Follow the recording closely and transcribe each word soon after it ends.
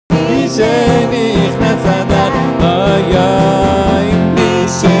משנכנס אדר, אוי אוי,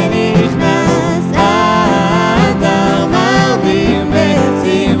 משנכנס אדר מרבים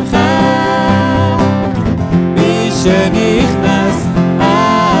בשמחה, משנכנס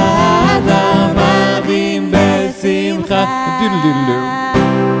אדר מרבים בשמחה.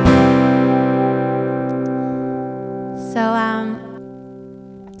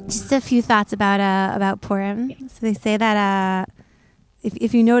 Just a few thoughts about Purim. So they say that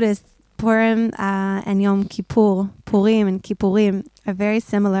if you notice, Purim and Yom Kippur, Purim and Kippurim are very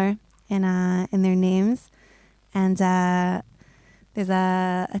similar in their names, and there's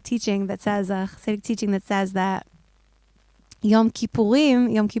a teaching that says, a Hasidic teaching that says that Yom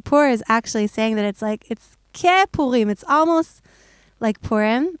Kippur is actually saying that it's Ke-Purim. It's almost like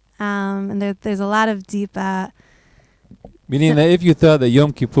Purim, and there's a lot of deep. Meaning that if you thought that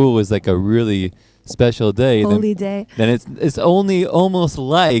Yom Kippur was like a really special day, holy day, then it's only almost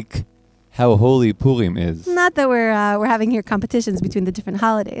like how holy Purim is. Not that we're having here competitions between the different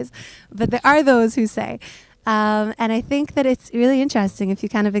holidays, but there are those who say. And I think that it's really interesting if you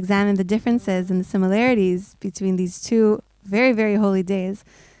kind of examine the differences and the similarities between these two very, very holy days.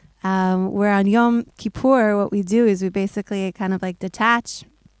 Where on Yom Kippur, what we do is we basically kind of like detach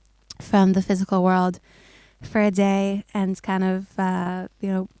from the physical world for a day and kind of,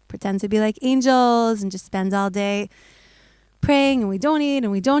 pretend to be like angels and just spend all day praying, and we don't eat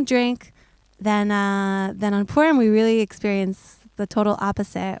and we don't drink. Then on Purim, we really experience the total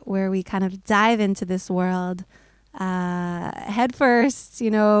opposite, where we kind of dive into this world head first,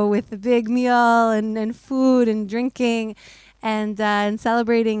 with a big meal and food and drinking and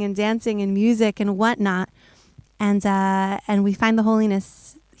celebrating and dancing and music and whatnot. And we find the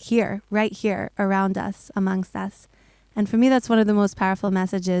holiness here, right here, around us, amongst us. And for me, that's one of the most powerful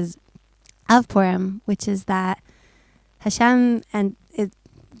messages of Purim, which is that Hashem and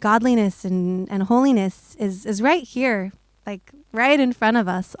godliness and holiness is right here, like right in front of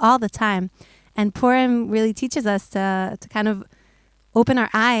us all the time. And Purim really teaches us to kind of open our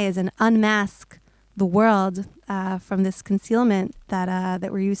eyes and unmask the world from this concealment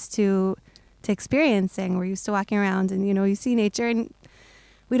that we're used to experiencing. We're used to walking around and, you see nature, and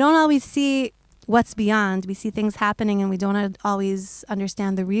we don't always see what's beyond. We see things happening and we don't always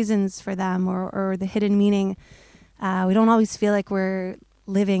understand the reasons for them or the hidden meaning. We don't always feel like we're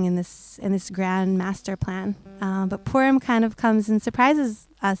living in this grand master plan. But Purim kind of comes and surprises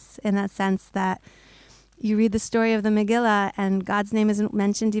us in that sense, that you read the story of the Megillah and God's name isn't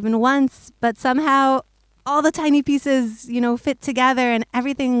mentioned even once, but somehow all the tiny pieces, fit together and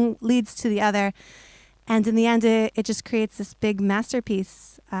everything leads to the other. And in the end, it just creates this big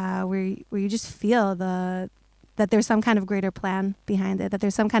masterpiece where you just feel that there's some kind of greater plan behind it, that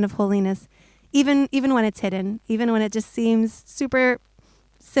there's some kind of holiness, even when it's hidden, even when it just seems super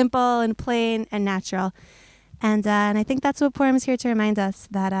simple and plain and natural. And I think that's what Purim is here to remind us,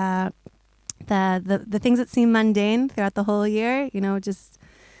 that the things that seem mundane throughout the whole year, just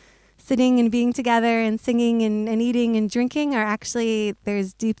sitting and being together and singing and eating and drinking, are actually,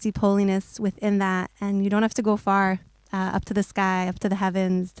 there's deep, deep holiness within that. And you don't have to go far up to the sky, up to the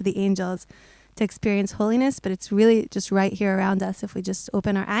heavens, to the angels to experience holiness, but it's really just right here around us if we just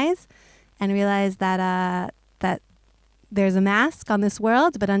open our eyes and realize that there's a mask on this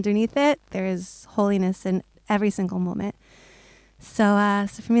world, but underneath it, there is holiness in every single moment. So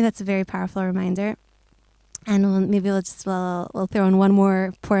for me, that's a very powerful reminder. And we'll throw in one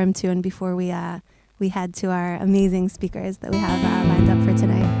more Purim tune before we head to our amazing speakers that we have lined up for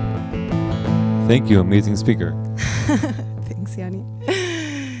tonight. Thank you, amazing speaker. Thanks, Yanni.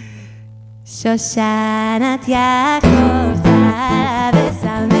 Shoshanat Yaakov tzara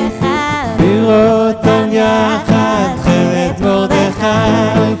v'samecha birotam yachad chelet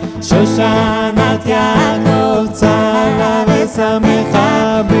Mordechai. Shoshanat Yaakov tzara v'samecha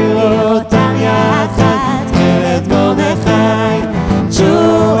birotam yachad chelet Mordechai.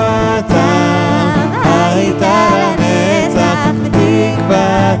 Tshuvatam הייתה לנצח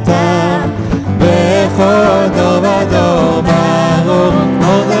תקוותם בכל דור ודור. ברוך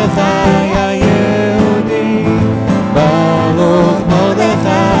מרדכי היהודי, ברוך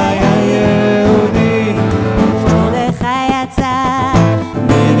מרדכי היהודי. מרדכי יצא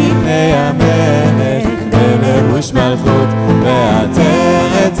מלפני המלך בלבוש מלכות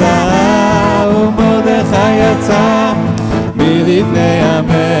בעטרת זהב, ומרדכי יצא מלפני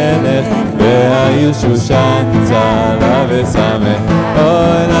המלך והעיר שושן צרה ושמח.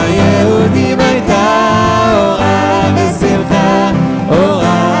 אוי ליהודים הייתה אורה ושמחה,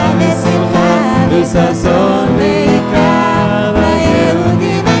 אורה ושמחה וששון ויקר.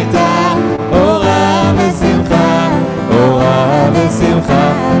 ליהודים הייתה אורה ושמחה, אורה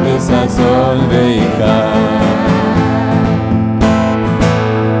ושמחה וששון ויקר.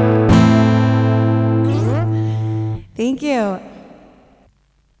 Thank you.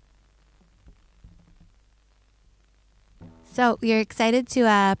 So we are excited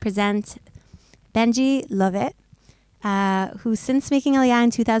to present Benji Lovett, who since making Aliyah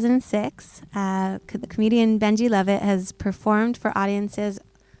in 2006, the comedian Benji Lovett has performed for audiences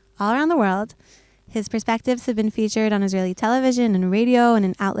all around the world. His perspectives have been featured on Israeli television and radio and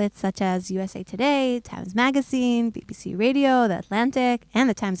in outlets such as USA Today, Times Magazine, BBC Radio, The Atlantic, and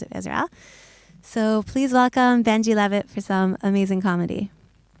the Times of Israel. So please welcome Benji Lovett for some amazing comedy.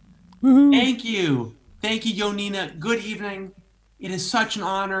 Woo-hoo. Thank you. Thank you, Yonina. Good evening. It is such an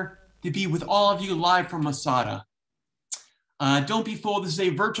honor to be with all of you live from Masada. Don't be fooled. This is a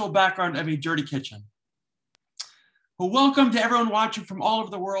virtual background of a dirty kitchen. Well, welcome to everyone watching from all over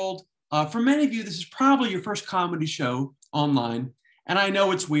the world. For many of you, this is probably your first comedy show online. And I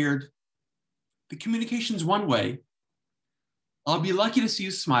know it's weird. The communication's one way. I'll be lucky to see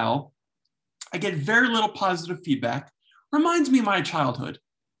you smile. I get very little positive feedback. Reminds me of my childhood,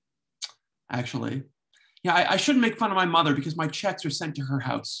 actually. Yeah, I shouldn't make fun of my mother because my checks are sent to her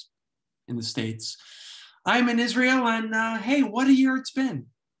house in the States. I'm in Israel and hey, what a year it's been.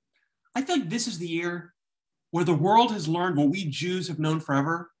 I feel like this is the year where the world has learned what we Jews have known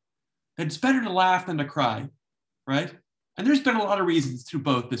forever, that it's better to laugh than to cry, right? And there's been a lot of reasons through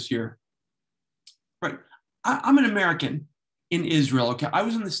both this year. Right, I'm an American in Israel, okay? I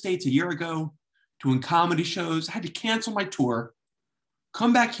was in the States a year ago doing comedy shows. I had to cancel my tour,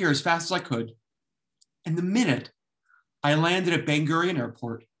 come back here as fast as I could. And the minute I landed at Ben Gurion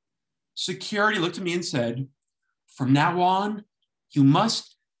Airport, security looked at me and said, from now on, you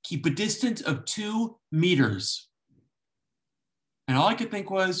must keep a distance of 2 meters. And all I could think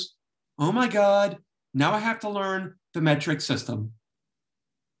was, oh my God, now I have to learn the metric system.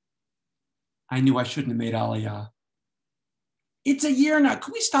 I knew I shouldn't have made Aliyah. It's a year now.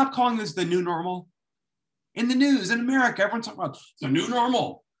 Can we stop calling this the new normal? In the news, in America, everyone's talking about the new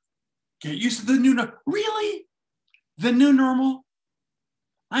normal. Get used to the new normal. Really? The new normal?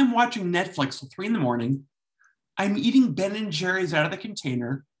 I'm watching Netflix till 3 a.m. I'm eating Ben & Jerry's out of the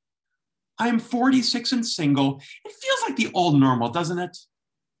container. I'm 46 and single. It feels like the old normal, doesn't it?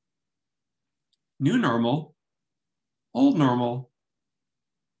 New normal, old normal,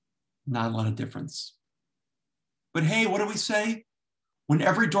 not a lot of difference. But hey, what do we say? When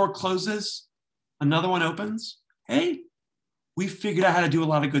every door closes, another one opens. Hey, we figured out how to do a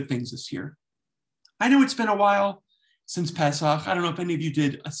lot of good things this year. I know it's been a while since Pesach. I don't know if any of you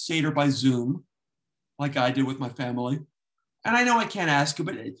did a Seder by Zoom, like I did with my family. And I know I can't ask you,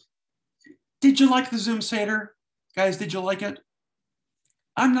 but did you like the Zoom Seder? Guys, did you like it?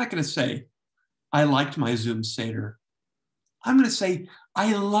 I'm not going to say I liked my Zoom Seder. I'm going to say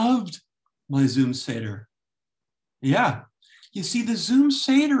I loved my Zoom Seder. Yeah. You see, the Zoom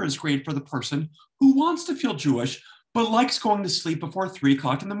Seder is great for the person who wants to feel Jewish, but likes going to sleep before 3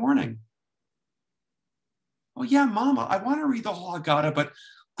 o'clock in the morning. Oh yeah, Mama, I want to read the whole Haggadah, but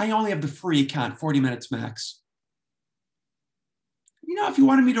I only have the free account, 40 minutes max. You know, if you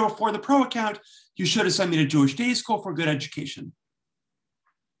wanted me to afford the pro account, you should have sent me to Jewish day school for good education.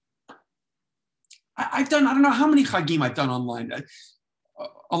 I've done, I don't know how many Chagim I've done online.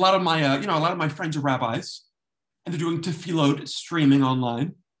 A lot of my friends are rabbis, and they're doing tefillot streaming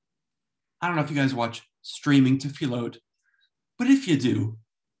online. I don't know if you guys watch streaming tefillot, but if you do,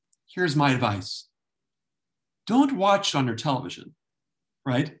 here's my advice. Don't watch it on your television,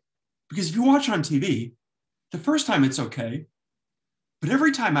 right? Because if you watch it on TV, the first time it's okay, but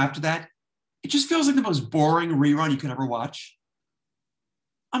every time after that, it just feels like the most boring rerun you could ever watch.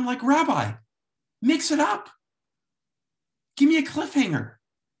 I'm like, Rabbi, mix it up. Give me a cliffhanger.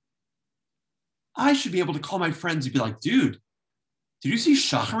 I should be able to call my friends and be like, dude, did you see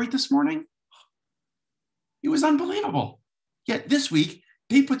Shacharit this morning? It was unbelievable. Yet this week,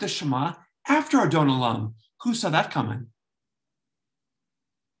 they put the Shema after Adon Olam. Who saw that coming?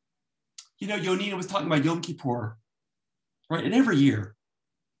 You know, Yonina was talking about Yom Kippur, right? And every year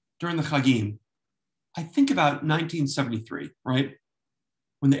during the Chagim, I think about 1973, right?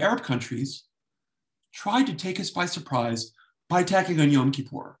 When the Arab countries tried to take us by surprise by attacking on Yom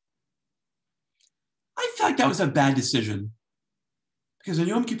Kippur. I feel like that was a bad decision because on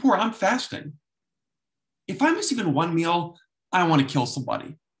Yom Kippur, I'm fasting. If I miss even one meal, I want to kill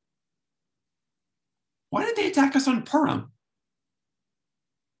somebody. Why did they attack us on Purim?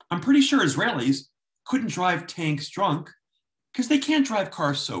 I'm pretty sure Israelis couldn't drive tanks drunk because they can't drive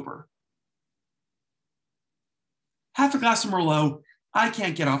cars sober. Half a glass of Merlot, I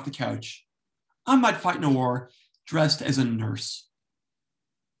can't get off the couch. I'm not fighting a war dressed as a nurse.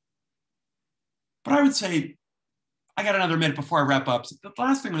 But I would say, I got another minute before I wrap up. So the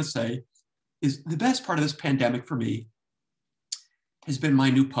last thing I'm going to say is the best part of this pandemic for me has been my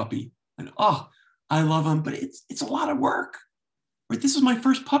new puppy. And oh, I love him, but it's a lot of work. Right? This is my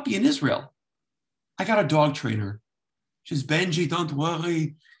first puppy in Israel. I got a dog trainer. She says, Benji, don't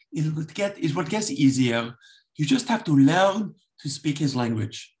worry. It what gets easier. You just have to learn to speak his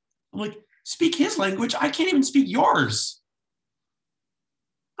language. I'm like, speak his language? I can't even speak yours.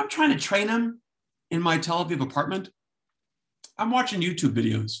 I'm trying to train him in my Tel Aviv apartment. I'm watching YouTube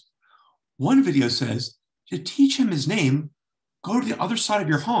videos. One video says, to teach him his name, go to the other side of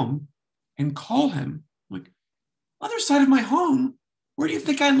your home and call him. I'm like, other side of my home? Where do you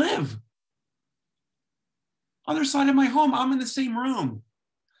think I live? Other side of my home, I'm in the same room.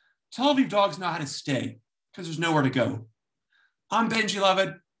 Tel Aviv dogs know how to stay because there's nowhere to go. I'm Benji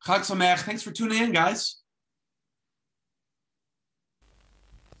Levitt. Chag Sameach. Thanks for tuning in, guys.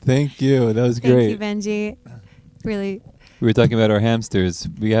 Thank you. That was great. Thank you, Benji. Really. We were talking about our hamsters.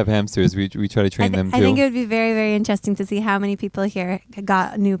 We have hamsters. We try to train them too. I think it would be very, very interesting to see how many people here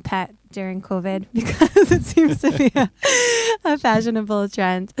got a new pet during COVID, because it seems to be a fashionable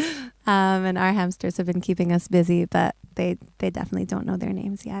trend. And our hamsters have been keeping us busy, but they definitely don't know their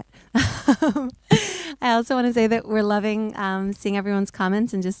names yet. I also want to say that we're loving seeing everyone's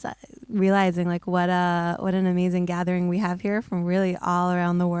comments and just realizing like what an amazing gathering we have here from really all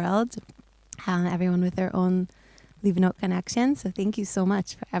around the world. Everyone with their own Livnot connection. So thank you so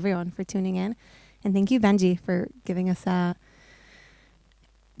much for everyone for tuning in, and thank you, Benji, for giving us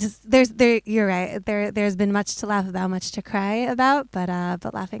you're right. There's been much to laugh about, much to cry about, but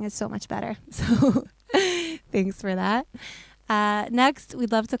laughing is so much better. So thanks for that. Next,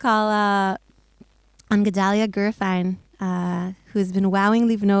 we'd love to call on Gedalia Gurfein, who's been wowing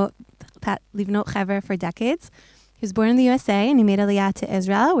Livnot Chaver for decades. He was born in the USA, and he made Aliyah to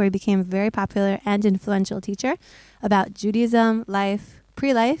Israel, where he became a very popular and influential teacher about Judaism, life,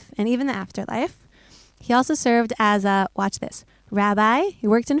 pre-life, and even the afterlife. He also served as a, watch this, rabbi. He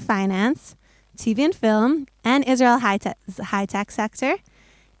worked in finance, TV and film, and Israel high-tech sector.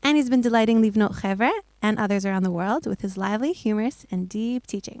 And he's been delighting Livnot Chaver and others around the world with his lively, humorous, and deep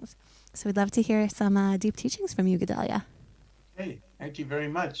teachings. So we'd love to hear some deep teachings from you, Gedalia. Hey, thank you very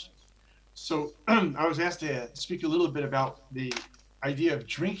much. So I was asked to speak a little bit about the idea of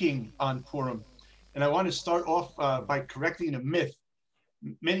drinking on Purim. And I want to start off by correcting a myth.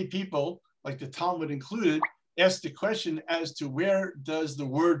 Many people, like the Talmud included, asked the question as to where does the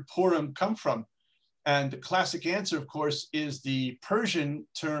word Purim come from? And the classic answer, of course, is the Persian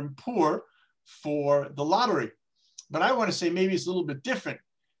term pur for the lottery. But I want to say maybe it's a little bit different,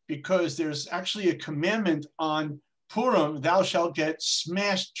 because there's actually a commandment on Purim, thou shalt get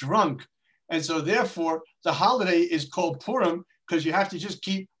smashed drunk. And so therefore, the holiday is called Purim because you have to just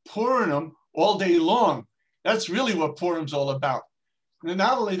keep pouring them all day long. That's really what Purim's all about. And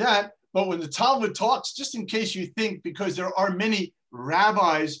not only that, but when the Talmud talks, just in case you think, because there are many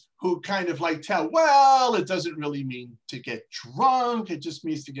rabbis who kind of like tell, well, it doesn't really mean to get drunk. It just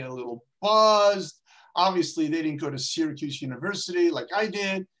means to get a little buzzed. Obviously, they didn't go to Syracuse University like I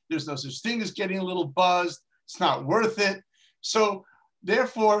did. There's no such thing as getting a little buzzed. It's not worth it. So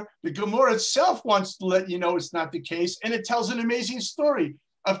therefore, the Gemara itself wants to let you know it's not the case. And it tells an amazing story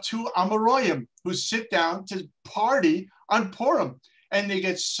of two Amoraim who sit down to party on Purim. And they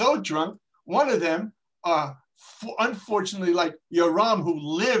get so drunk, one of them, unfortunately, like Yoram, who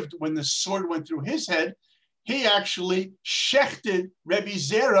lived when the sword went through his head, he actually shechted Rebbe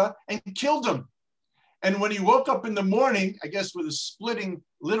Zera and killed him. And when he woke up in the morning, I guess with a splitting,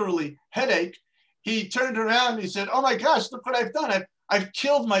 literally, headache, he turned around and he said, oh my gosh, look what I've done. I've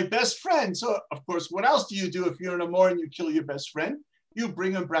killed my best friend. So, of course, what else do you do if you're in a Amor and you kill your best friend? You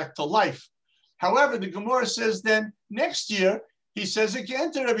bring him back to life. However, the Gemara says then next year, he says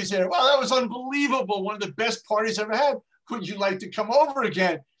again to Rebbe Zera, well, that was unbelievable. One of the best parties I ever had. Would you like to come over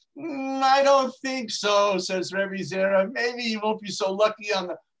again? I don't think so, says Rebbe Zera. Maybe you won't be so lucky on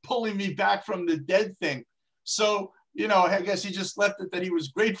the pulling me back from the dead thing. So, you know, I guess he just left it that he was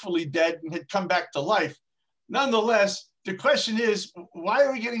gratefully dead and had come back to life. Nonetheless, the question is, why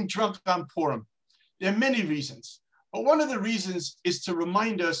are we getting drunk on Purim? There are many reasons. But one of the reasons is to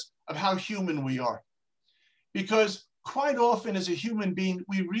remind us of how human we are. Because quite often as a human being,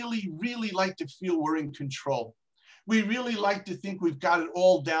 we really, really like to feel we're in control. We really like to think we've got it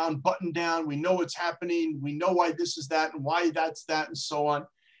all down, buttoned down. We know what's happening. We know why this is that and why that's that and so on.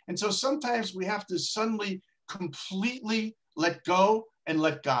 And so sometimes we have to suddenly completely let go and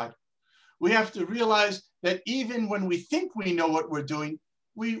let God. We have to realize that even when we think we know what we're doing,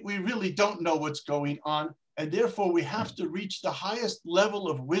 we really don't know what's going on. And therefore we have to reach the highest level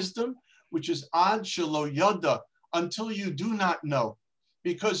of wisdom which is ad shelo yada, until you do not know.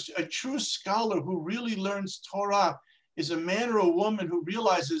 Because a true scholar who really learns Torah is a man or a woman who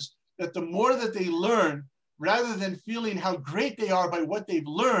realizes that the more that they learn, rather than feeling how great they are by what they've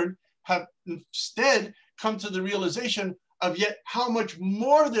learned, have instead come to the realization of yet how much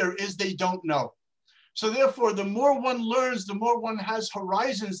more there is they don't know. So therefore, the more one learns, the more one has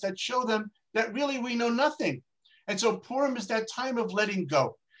horizons that show them that really we know nothing. And so Purim is that time of letting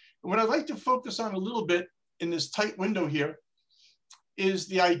go. And what I'd like to focus on a little bit in this tight window here is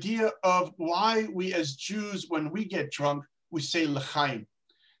the idea of why we as Jews, when we get drunk, we say l'chaim.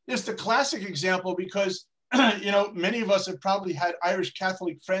 There's the classic example because, many of us have probably had Irish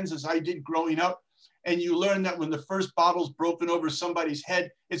Catholic friends as I did growing up. And you learn that when the first bottle's broken over somebody's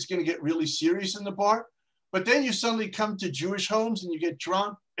head, it's going to get really serious in the bar. But then you suddenly come to Jewish homes and you get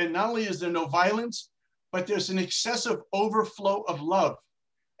drunk. And not only is there no violence, but there's an excessive overflow of love.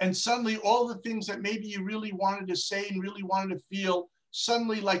 And suddenly all the things that maybe you really wanted to say and really wanted to feel,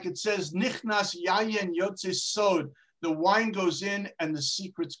 suddenly, like it says, nichnas yayin yotze sod, the wine goes in and the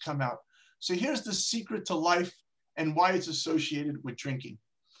secrets come out. So here's the secret to life and why it's associated with drinking.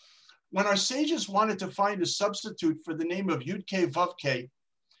 When our sages wanted to find a substitute for the name of Yud-Kei Vav-Kei,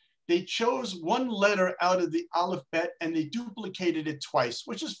 they chose one letter out of the Aleph Bet and they duplicated it twice,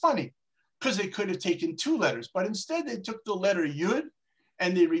 which is funny because they could have taken two letters, but instead they took the letter Yud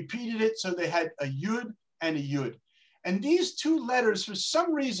and they repeated it so they had a Yud and a Yud. And these two letters, for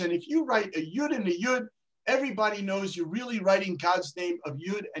some reason, if you write a Yud and a Yud, everybody knows you're really writing God's name of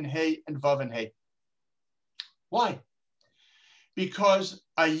Yud and Hey and Vav and Hey. Why? Because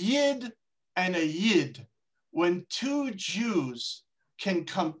a Yid and a Yid, when two Jews can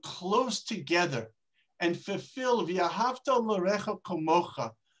come close together and fulfill V'ahavta l'recha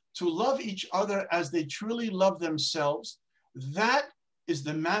kamocha, to love each other as they truly love themselves, that is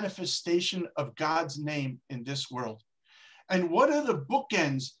the manifestation of God's name in this world. And what are the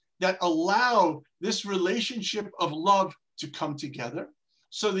bookends that allow this relationship of love to come together?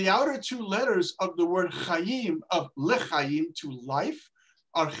 So the outer two letters of the word chayim, of lechayim, to life,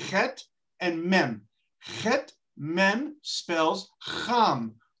 are chet and mem. Chet, mem spells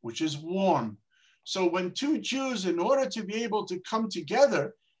cham, which is warm. So when two Jews, in order to be able to come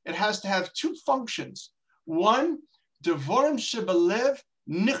together, it has to have two functions. One, devorim shebelev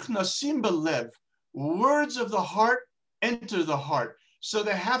nichnasim belev. Words of the heart enter the heart. So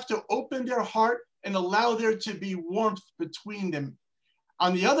they have to open their heart and allow there to be warmth between them.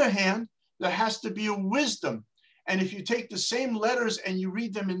 On the other hand, there has to be a wisdom. And if you take the same letters and you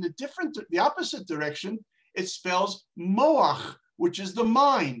read them in the opposite direction, it spells moach, which is the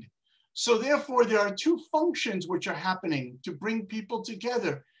mind. So therefore, there are two functions which are happening to bring people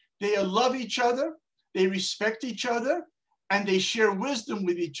together. They love each other, they respect each other, and they share wisdom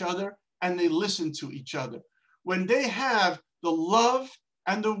with each other, and they listen to each other. When they have the love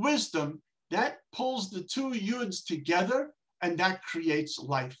and the wisdom, that pulls the two yuds together, and that creates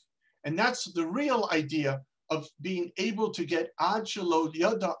life. And that's the real idea of being able to get ad shelo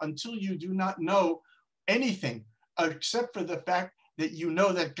yada, until you do not know anything, except for the fact that you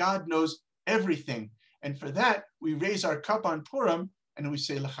know that God knows everything. And for that, we raise our cup on Purim and we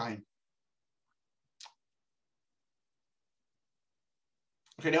say l'chaim.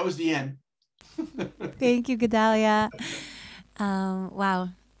 Okay, that was the end. Thank you, Gedalia. Wow,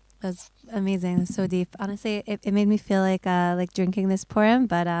 that's amazing. That's so deep. Honestly, it made me feel like drinking this Purim,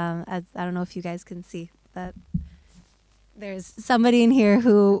 but as I don't know if you guys can see that there's somebody in here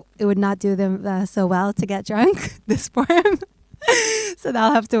who it would not do them so well to get drunk this Purim. So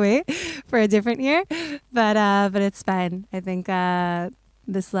they'll have to wait for a different year, but it's fine. I think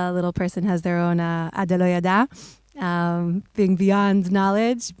this little person has their own adelo yada, being beyond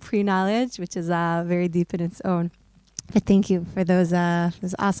knowledge, pre-knowledge, which is very deep in its own. But thank you for those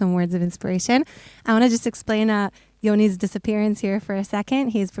awesome words of inspiration. I want to just explain Yoni's disappearance here for a second.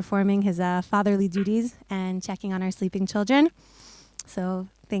 He's performing his fatherly duties and checking on our sleeping children. So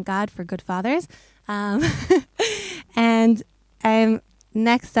thank God for good fathers. And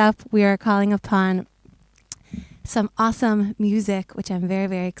next up, we are calling upon some awesome music, which I'm very,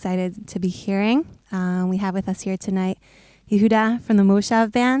 very excited to be hearing. We have with us here tonight Yehuda from the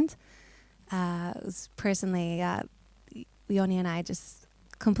Moshav Band. Personally, Yoni and I just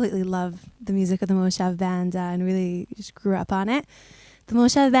completely love the music of the Moshav Band and really just grew up on it. The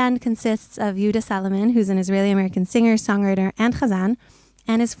Moshav Band consists of Yehuda Salomon, who's an Israeli-American singer, songwriter, and chazan,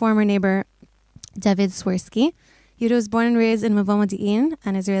 and his former neighbor, David Swirsky. Yehuda was born and raised in Mavo Modi'in,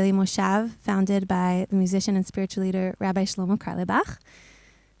 an Israeli moshav founded by the musician and spiritual leader Rabbi Shlomo Karlebach,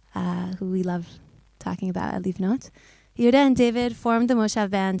 who we love talking about at Livnot. Yehuda and David formed the Moshav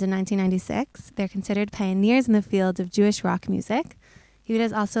Band in 1996. They're considered pioneers in the field of Jewish rock music. Yehuda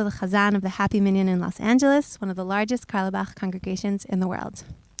is also the Chazan of the Happy Minyan in Los Angeles, one of the largest Carlebach congregations in the world.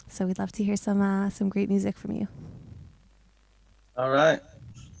 So we'd love to hear some great music from you. All right.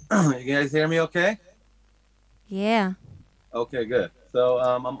 You guys hear me okay? Yeah. Okay, good. So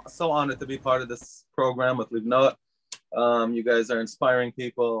I'm so honored to be part of this program with Livnot. You guys are inspiring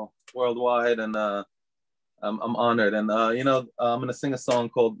people worldwide, and I'm honored. And, I'm going to sing a song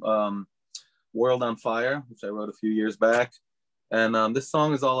called World on Fire, which I wrote a few years back. And this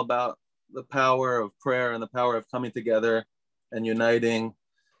song is all about the power of prayer and the power of coming together and uniting.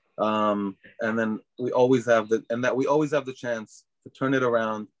 And then we always have the chance to turn it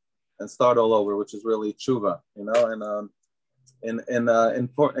around and start all over, which is really tshuva, and in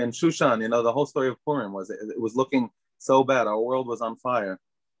Shushan, the whole story of Purim was it was looking so bad. Our world was on fire.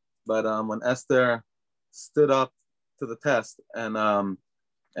 But when Esther stood up to the test and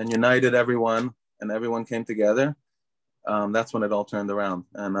united everyone, and everyone came together, that's when it all turned around.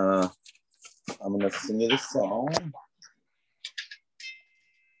 And I'm gonna sing you this song.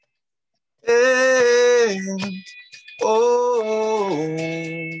 And, oh,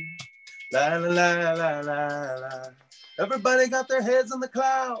 la la la la la la. Everybody got their heads in the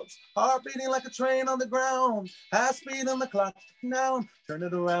clouds, heart beating like a train on the ground, high speed on the clock now. Turn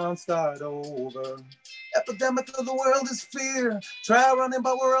it around, start over. Epidemic of the world is fear. Try running,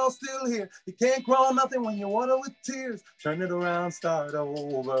 but we're all still here. You can't grow nothing when you water with tears. Turn it around, start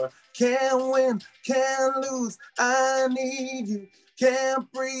over. Can't win, can't lose. I need you.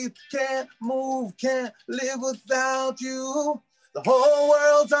 Can't breathe, can't move, can't live without you. The whole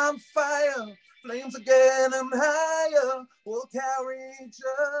world's on fire. Flames again and higher. We'll carry each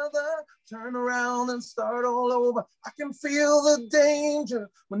other. Turn around and start all over. I can feel the danger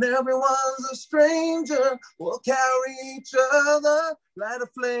when everyone's a stranger. We'll carry each other. Light a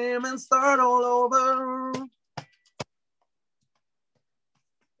flame and start all over.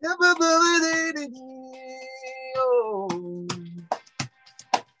 Oh.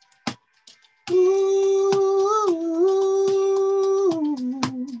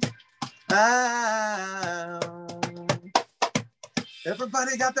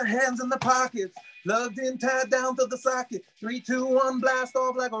 Everybody got their hands in their pockets, plugged in, tied down to the socket. 3, 2, 1, blast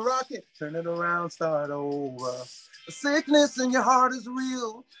off like a rocket. Turn it around, start over. The sickness in your heart is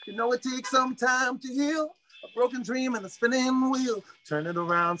real. You know it takes some time to heal. A broken dream and a spinning wheel. Turn it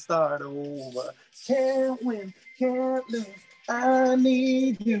around, start over. Can't win, can't lose. I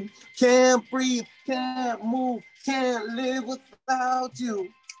need you. Can't breathe, can't move, can't live without you.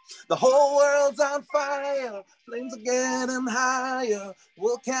 The whole world's on fire, flames are getting higher.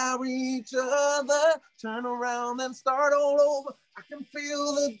 We'll carry each other, turn around and start all over. I can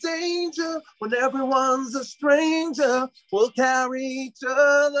feel the danger when everyone's a stranger. We'll carry each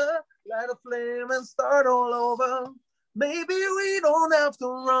other, light a flame and start all over. Maybe we don't have to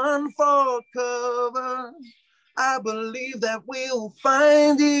run for cover. I believe that we'll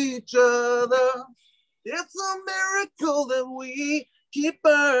find each other. It's a miracle that we keep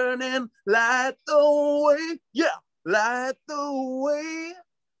burning. Light the way, yeah, light the way.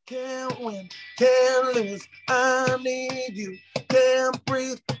 Can't win, can't lose, I need you. Can't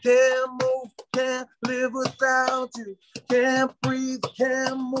breathe, can't move, can't live without you. Can't breathe,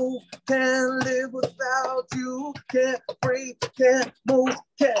 can't move, can't live without you. Can't breathe, can't move,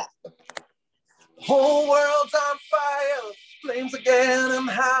 can't. Whole world's on fire, flames are getting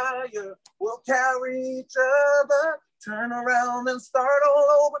higher. We'll carry each other, turn around and start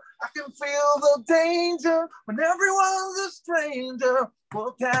all over. I can feel the danger when everyone's a stranger.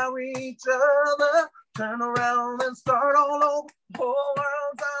 We'll carry each other, turn around and start all over. Whole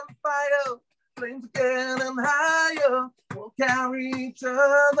world's on fire, flames are getting higher. We'll carry each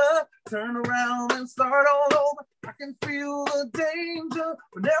other, turn around and start all over. I can feel the danger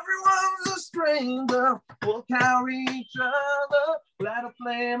when everyone's a stranger. We'll carry each other, light a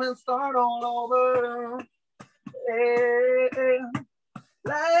flame and start all over. Hey,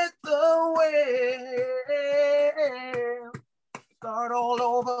 light the way. Start all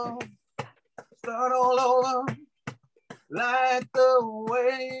over, start all over. Light the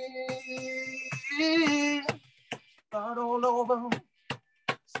way. Start all over,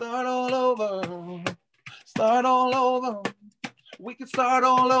 start all over. Start all over. We can start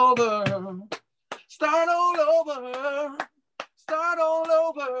all over. Start all over. Start all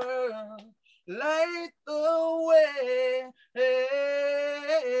over. Light the way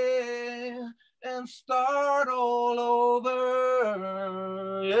and start all over.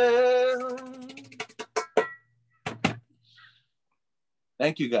 Yeah.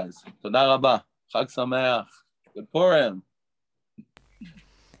 Thank you guys. תודה רבה. חג שמח. Good Purim.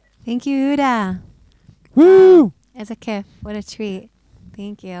 Thank you, Uda. Woo! It's a kif. What a treat.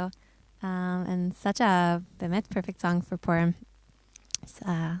 Thank you. And such a perfect song for Purim. It's,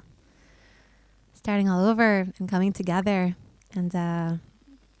 starting all over and coming together. And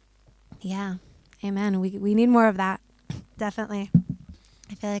yeah, amen. We need more of that. Definitely.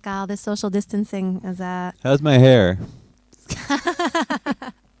 I feel like all this social distancing is How's my hair?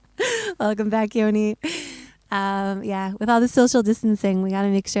 welcome back, Yoni. Yeah, with all the social distancing, we got to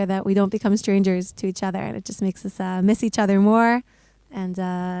make sure that we don't become strangers to each other, and it just makes us miss each other more,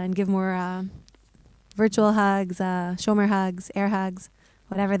 and give more virtual hugs, shomer hugs, air hugs,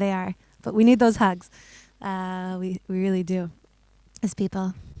 whatever they are. But we need those hugs. We really do, as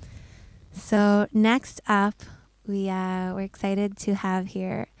people. So next up, we're excited to have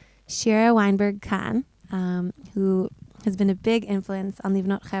here Shira Weinberg-Kahn, who has been a big influence on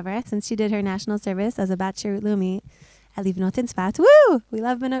Livnot Chevra since she did her national service as a Bat Shirut Lumi at Livnot in Tzfat. Woo! We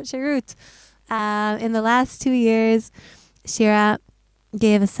love Benot Shirut. In the last 2 years, Shira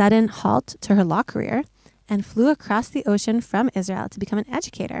gave a sudden halt to her law career and flew across the ocean from Israel to become an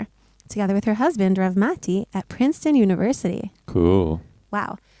educator, together with her husband, Rav Mati, at Princeton University. Cool.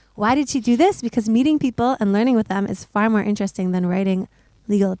 Wow. Why did she do this? Because meeting people and learning with them is far more interesting than writing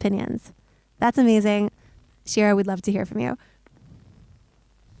legal opinions. That's amazing. Shira, we'd love to hear from you.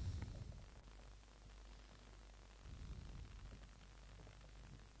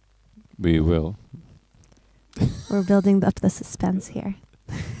 We will. We're building up the suspense here.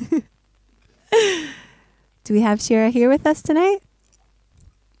 Do we have Shira here with us tonight?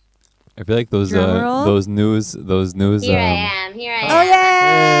 I feel like those Drum roll. those news Here I am. Here I am. Oh,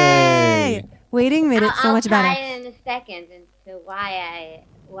 yay! Hey! Waiting made it so much I'll better. tie in a second into why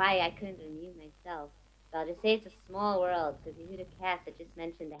I couldn't unmute myself. So I'll just say it's a small world. So Yehuda Cass had just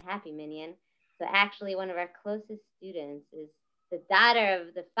mentioned the Happy Minion. So actually, one of our closest students is the daughter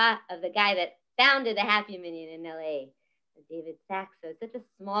of the guy that founded the Happy Minion in L.A., David Sachs. So it's such a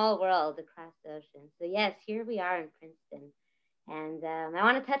small world across the ocean. So yes, here we are in Princeton. And I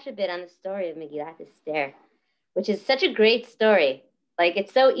want to touch a bit on the story of Megillat Esther, which is such a great story. Like,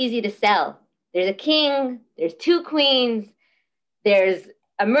 it's so easy to sell. There's a king, there's 2 queens, there's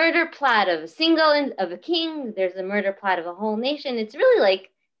a murder plot of a king, there's a murder plot of a whole nation. It's really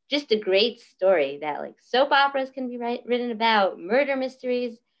like just a great story that like soap operas can be written about, murder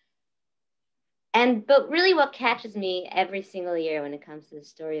mysteries. But really what catches me every single year when it comes to the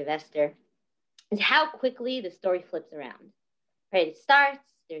story of Esther is how quickly the story flips around. Right, it starts,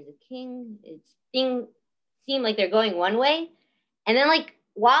 there's a king, things seem like they're going one way, and then like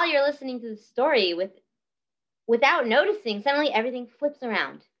while you're listening to the story without noticing, suddenly everything flips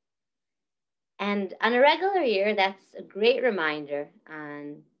around. And on a regular year, that's a great reminder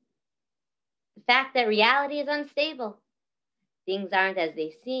on the fact that reality is unstable. Things aren't as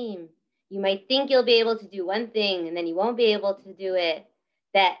they seem. You might think you'll be able to do one thing, and then you won't be able to do it.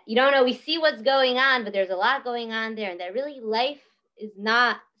 That you don't know, we see what's going on, but there's a lot going on there, and that really life is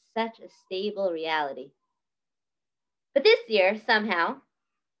not such a stable reality. But this year, somehow,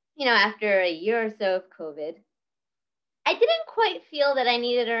 after a year or so of COVID, I didn't quite feel that I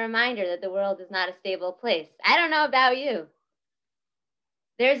needed a reminder that the world is not a stable place. I don't know about you.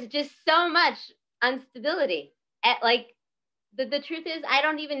 There's just so much instability. The truth is, I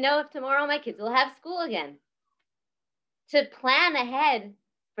don't even know if tomorrow my kids will have school again. To plan ahead,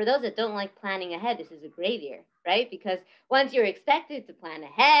 for those that don't like planning ahead, this is a great year, right? Because once you're expected to plan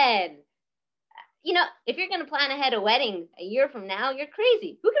ahead, if you're going to plan ahead a wedding a year from now, you're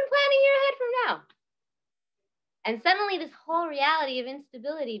crazy. Who can plan a year ahead from now? And suddenly this whole reality of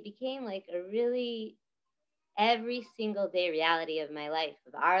instability became like a really every single day reality of my life,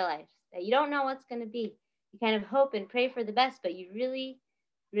 of our lives, that you don't know what's going to be. You kind of hope and pray for the best, but you really,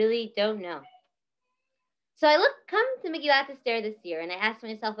 really don't know. So I come to Megillat Esther this year, and I asked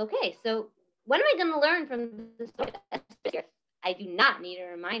myself, okay, so what am I going to learn from the story of Esther? I do not need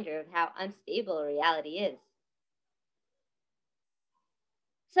a reminder of how unstable reality is.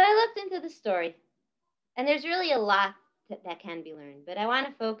 So I looked into the story, and there's really a lot that can be learned, but I want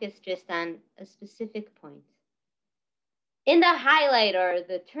to focus just on a specific point. In the highlight or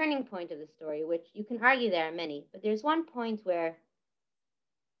the turning point of the story, which you can argue there are many, but there's one point where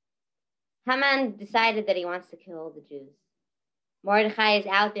Haman decided that he wants to kill all the Jews. Mordechai is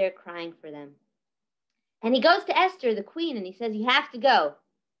out there crying for them. And he goes to Esther, the queen, and he says, you have to go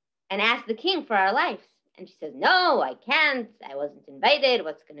and ask the king for our lives. And she says, no, I can't. I wasn't invited.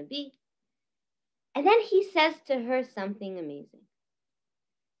 What's going to be? And then he says to her something amazing.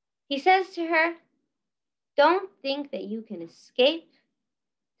 He says to her, don't think that you can escape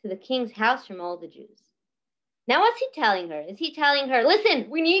to the king's house from all the Jews. Now, what's he telling her? Is he telling her, listen,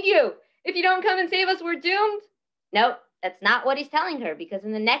 we need you. If you don't come and save us, we're doomed? No, that's not what he's telling her, because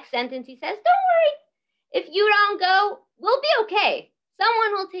in the next sentence he says, don't worry. If you don't go, we'll be okay.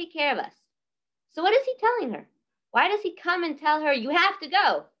 Someone will take care of us. So what is he telling her? Why does he come and tell her, you have to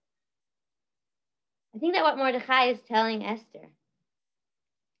go? I think that what Mordechai is telling Esther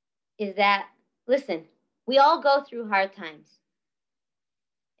is that, listen, we all go through hard times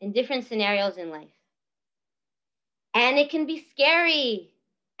in different scenarios in life. And it can be scary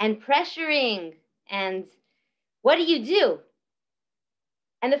and pressuring. And what do you do?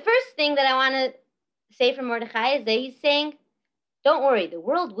 And the first thing that I want to say from Mordechai is that he's saying, don't worry, the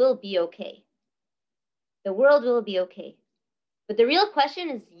world will be okay. The world will be okay. But the real question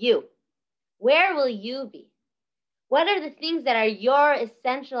is you. Where will you be? What are the things that are your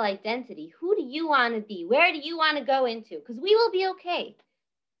essential identity? Who do you want to be? Where do you want to go into? Because we will be okay.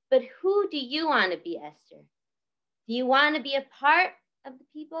 But who do you want to be, Esther? Do you want to be a part of the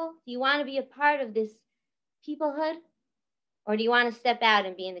people? Do you want to be a part of this peoplehood? Or do you want to step out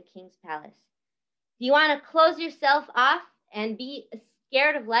and be in the king's palace? Do you want to close yourself off and be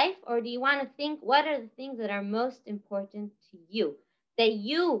scared of life? Or do you want to think, what are the things that are most important to you, that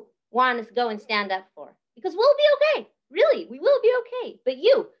you want to go and stand up for? Because we'll be okay. Really, we will be okay. But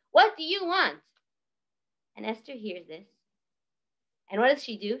you, what do you want? And Esther hears this. And what does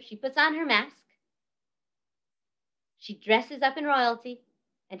she do? She puts on her mask. She dresses up in royalty.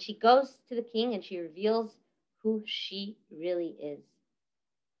 And she goes to the king and she reveals who she really is.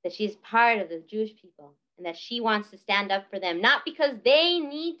 That she is part of the Jewish people. And that she wants to stand up for them. Not because they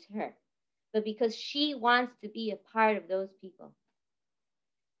need her, but because she wants to be a part of those people.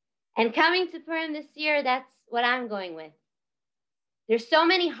 And coming to Purim this year, that's what I'm going with. There's so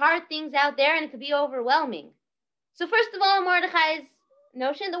many hard things out there and it could be overwhelming. So first of all, Mordechai's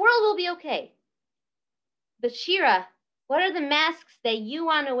notion, the world will be okay. But Shira, what are the masks that you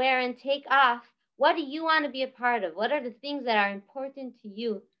want to wear and take off? What do you want to be a part of? What are the things that are important to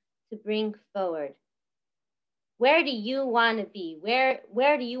you to bring forward? Where do you want to be?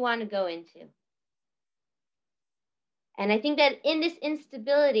 Where do you want to go into? And I think that in this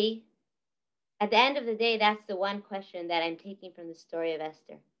instability, at the end of the day, that's the one question that I'm taking from the story of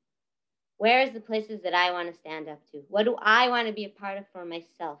Esther. Where is the places that I want to stand up to? What do I want to be a part of for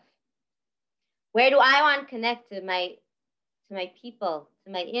myself? Where do I want to connect to my people,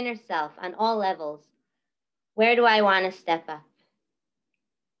 to my inner self on all levels? Where do I want to step up?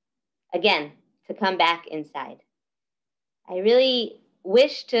 Again, to come back inside. I really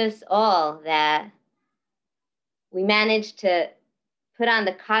wish to us all that we manage to put on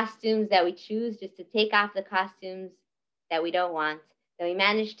the costumes that we choose, just to take off the costumes that we don't want, that we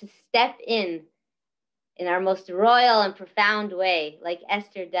manage to step in our most royal and profound way, like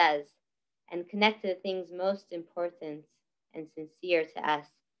Esther does, and connect to the things most important and sincere to us.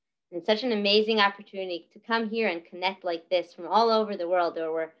 And it's such an amazing opportunity to come here and connect like this from all over the world,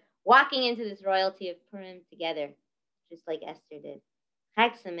 where we're walking into this royalty of Purim together, just like Esther did.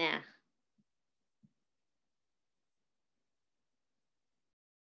 Chag Sameach.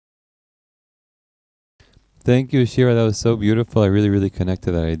 Thank you, Shira. That was so beautiful. I really, really connect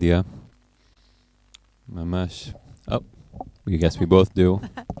to that idea. Mamash. Oh, I guess we both do.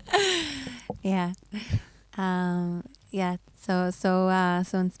 Yeah. Yeah. So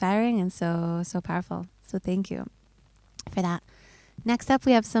inspiring and so powerful. So thank you for that. Next up,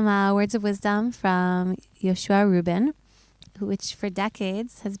 we have some words of wisdom from Yoshua Rubin, which for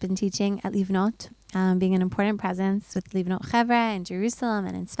decades has been teaching at Livnot, being an important presence with Livnot Chevra in Jerusalem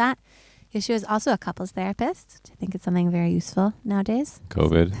and in Tzfat. Yoshua is also a couples therapist. I think it's something very useful nowadays.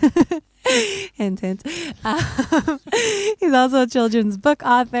 COVID. Hint, hint. He's also a children's book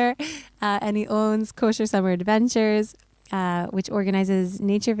author, and he owns Kosher Summer Adventures, which organizes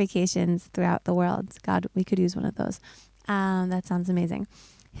nature vacations throughout the world. God, we could use one of those. That sounds amazing.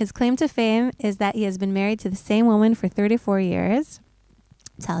 His claim to fame is that he has been married to the same woman for 34 years.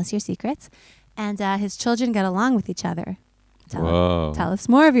 Tell us your secrets. And his children get along with each other. Tell us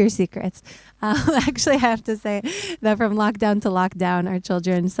more of your secrets. Actually, I have to say that from lockdown to lockdown, our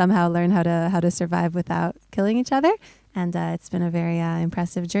children somehow learn how to survive without killing each other. And it's been a very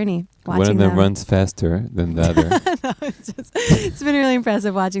impressive journey. One of them runs faster than the other. No, it's been really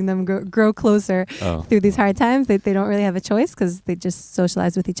impressive watching them grow closer through these hard times. They don't really have a choice because they just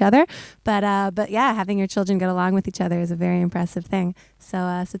socialize with each other. But yeah, having your children get along with each other is a very impressive thing.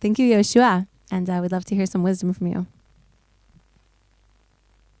 So thank you, Yoshua. And we'd love to hear some wisdom from you.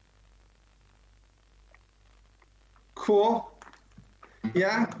 Cool.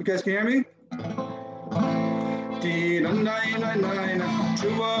 Yeah, you guys can hear me?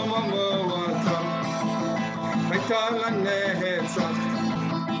 הייתה לנצח.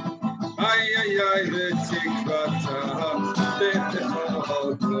 איי איי איי ותקוותה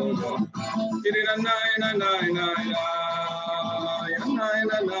בכל גלובה. דידי נה נה נה נה נה נה נה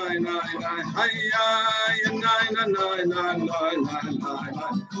נה נה נה איי איי נה נה נה נה נה נה נה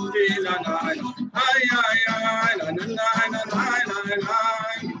דידי נה נה איי איי איי נה נה נה נה נה נה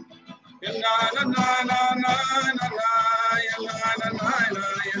ya na na na na na na na ya na na na na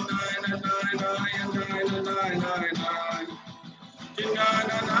ya na na na na ya na na na na na ya na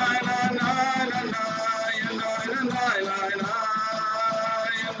na na na na na ya na na na na na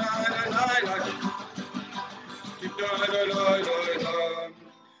ya na na na na.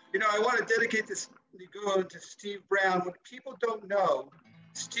 You know, I want to dedicate this nigun to Steve Brown. What people don't know,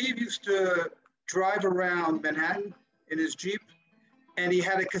 Steve used to drive around Manhattan in his Jeep, and he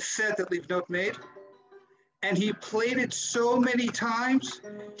had a cassette that Livnot made, and he played it so many times,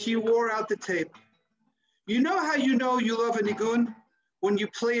 he wore out the tape. You know how you know you love a nigun? When you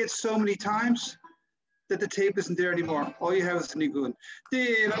play it so many times that the tape isn't there anymore. All you have is the nigun.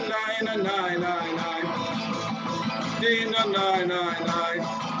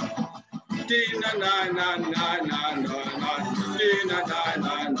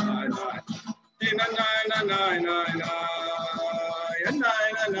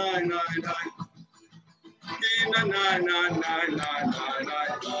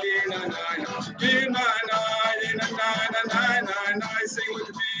 Sing with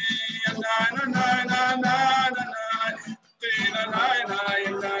me.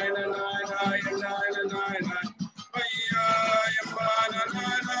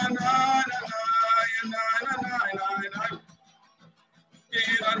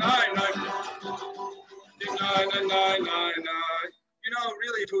 You know,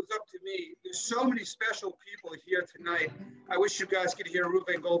 really, if it was up to me, there's so many special people here tonight. I wish you guys could hear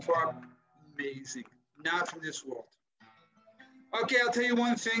Reuven Goldfarb. Amazing. Not from this world. Okay, I'll tell you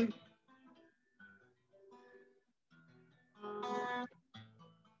one thing.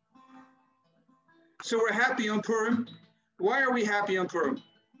 So we're happy on Purim. Why are we happy on Purim?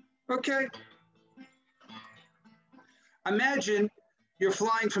 Okay. Imagine you're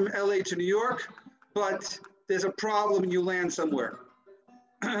flying from LA to New York, but there's a problem and you land somewhere.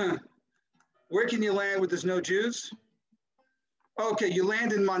 Where can you land where there's no Jews? Okay, you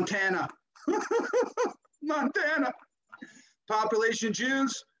land in Montana. Montana. Population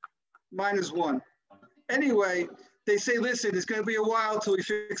Jews, -1. Anyway, they say, listen, it's going to be a while till we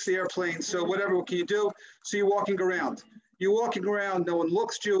fix the airplane, so whatever, what can you do? So you're walking around. You're walking around, no one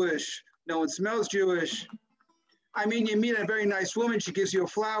looks Jewish, no one smells Jewish. I mean, you meet a very nice woman, she gives you a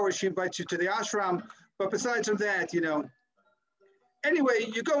flower, she invites you to the ashram, but besides from that, you know. Anyway,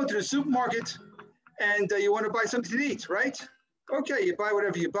 you go into the supermarket and you want to buy something to eat, right? Okay, you buy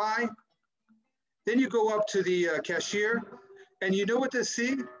whatever you buy. Then you go up to the cashier, and you know what they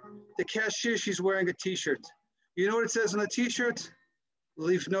see? The cashier, she's wearing a t-shirt. You know what it says on the t-shirt?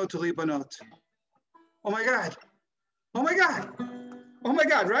 Livnot to Libanot. Oh my God. Oh my God. Oh my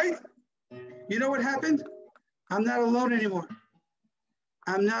God, right? You know what happened? I'm not alone anymore.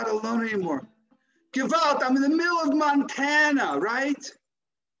 I'm not alone anymore. Gewalt, I'm in the middle of Montana, right?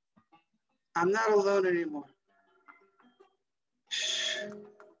 I'm not alone anymore.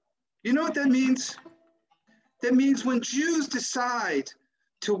 You know what that means? That means when Jews decide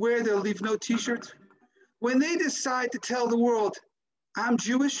to wear their Livnot t-shirt, when they decide to tell the world, I'm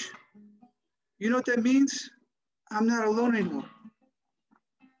Jewish, you know what that means? I'm not alone anymore.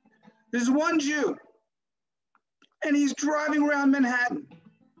 There's one Jew, and he's driving around Manhattan,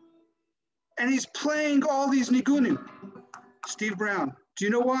 and he's playing all these nigunim. Steve Brown. Do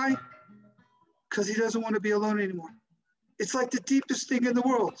you know why? Because he doesn't want to be alone anymore. It's like the deepest thing in the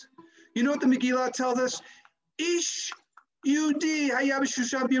world. You know what the Megillah tells us? Ish Yudi Hayab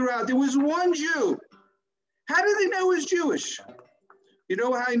Shushan Birah. There was one Jew. How did they know he was Jewish? You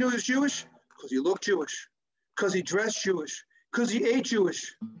know how he knew he was Jewish? Because he looked Jewish. Because he dressed Jewish. Because he ate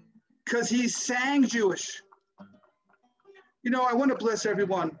Jewish. Because he sang Jewish. You know, I want to bless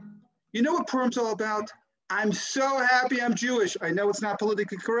everyone. You know what Purim's all about? I'm so happy I'm Jewish. I know it's not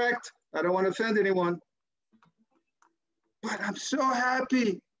politically correct. I don't want to offend anyone. But I'm so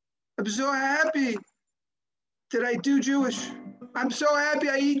happy. I'm so happy that I do Jewish. I'm so happy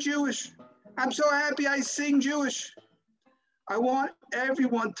I eat Jewish. I'm so happy I sing Jewish. I want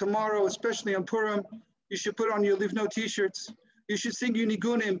everyone tomorrow, especially on Purim, you should put on your Livnot t-shirts. You should sing your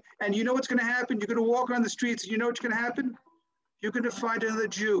nigunim. And you know what's going to happen? You're going to walk around the streets and you know what's going to happen? You're going to find another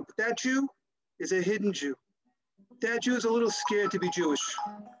Jew. That Jew is a hidden Jew. That Jew is a little scared to be Jewish.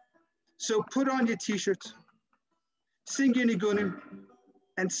 So put on your t-shirts, sing your nigunim,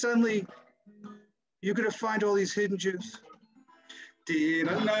 and suddenly You're going to find all these hidden Jews. I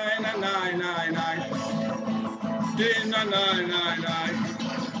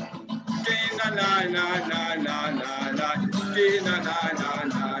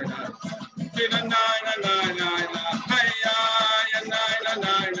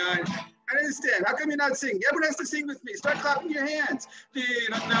understand. How come you're not singing? Everyone has to sing with me. Start clapping your hands.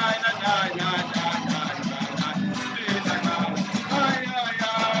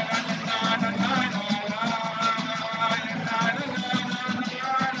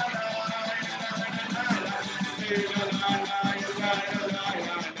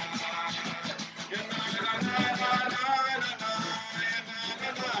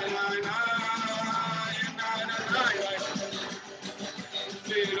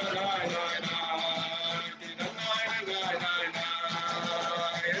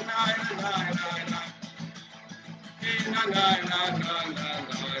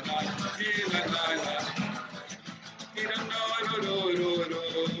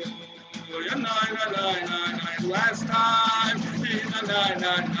 Last time.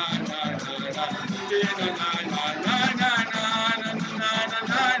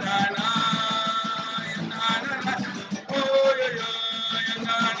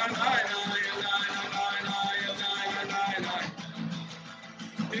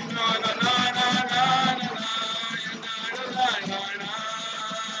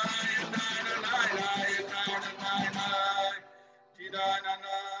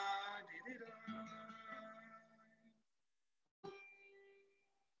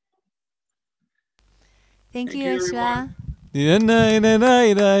 Thank you, everyone.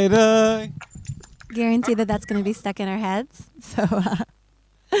 Yeshua. Guarantee that that's going to be stuck in our heads. So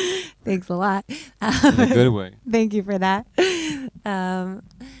thanks a lot. In a good way. Thank you for that. And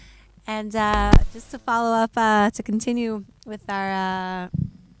just to follow up, to continue with our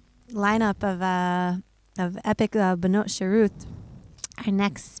lineup of epic Benot Sharut, our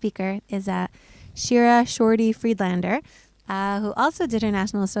next speaker is Shira Shorty Friedlander, who also did her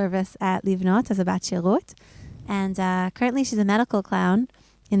national service at Livnot as a bat shirut. And currently she's a medical clown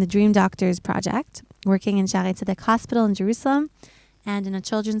in the Dream Doctors Project, working in Shaarei Tzedek Hospital in Jerusalem and in a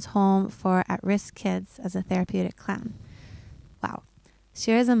children's home for at-risk kids as a therapeutic clown. Wow.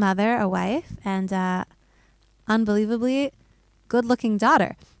 Shira is a mother, a wife, and unbelievably good-looking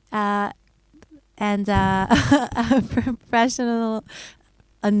daughter. And a professional,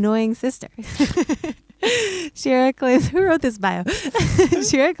 annoying sister. Shira claims, who wrote this bio?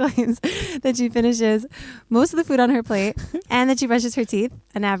 Shira claims that she finishes most of the food on her plate and that she brushes her teeth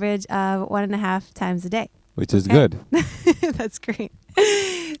an average of 1.5 times a day. Which is good. That's great.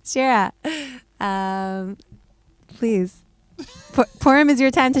 Shira, please. Purim is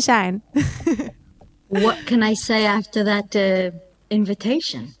your time to shine. What can I say after that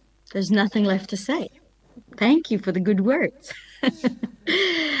invitation? There's nothing left to say. Thank you for the good words.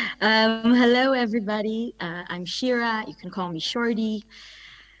 Hello, everybody. I'm Shira. You can call me Shorty.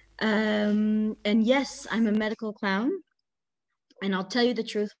 And yes, I'm a medical clown. And I'll tell you the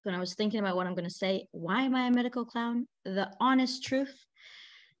truth, when I was thinking about what I'm going to say, why am I a medical clown? The honest truth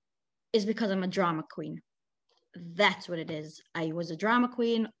is because I'm a drama queen. That's what it is. I was a drama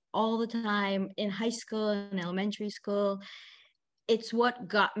queen all the time in high school and elementary school. It's what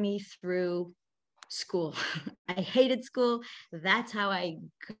got me through school. I hated school. That's how I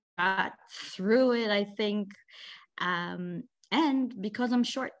got through it, I think. And because I'm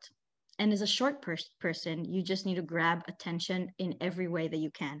short. And as a short person, you just need to grab attention in every way that you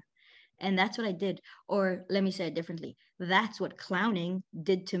can. And that's what I did. Or let me say it differently. That's what clowning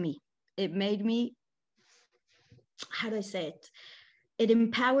did to me. It made me, how do I say it? It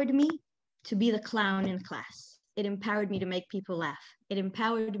empowered me to be the clown in class. It empowered me to make people laugh. It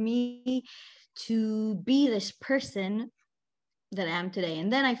empowered me to be this person that I am today.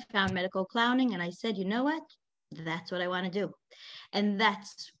 And then I found medical clowning and I said, you know what? That's what I want to do. And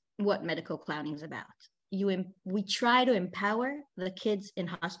that's what medical clowning is about. We try to empower the kids in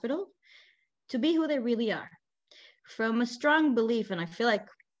hospital to be who they really are. From a strong belief, and I feel like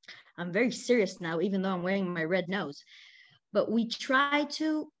I'm very serious now, even though I'm wearing my red nose, but we try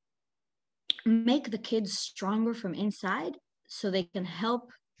to make the kids stronger from inside so they can help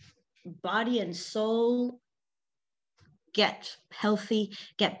body and soul get healthy,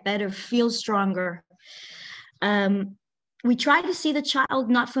 get better, feel stronger. We try to see the child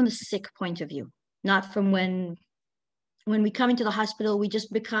not from the sick point of view, not from when we come into the hospital, we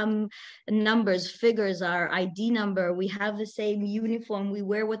just become numbers, figures, our ID number. We have the same uniform. We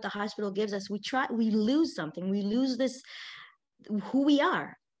wear what the hospital gives us. We lose something. We lose this, who we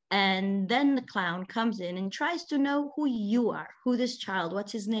are. And then the clown comes in and tries to know who you are, who this child,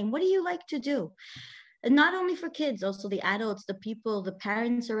 what's his name, what do you like to do? And not only for kids, also the adults, the people, the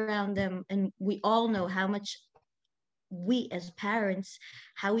parents around them. And we all know how much we as parents,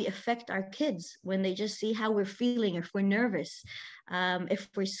 how we affect our kids when they just see how we're feeling, if we're nervous, if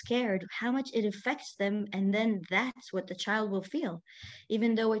we're scared, how much it affects them. And then that's what the child will feel.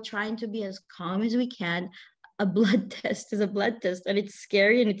 Even though we're trying to be as calm as we can, a blood test is a blood test, and it's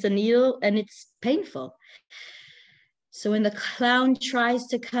scary, and it's a needle, and it's painful. So when the clown tries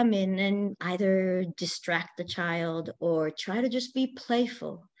to come in and either distract the child or try to just be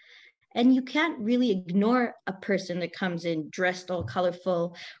playful, and you can't really ignore a person that comes in dressed all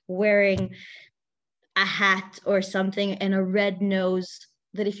colorful, wearing a hat or something and a red nose,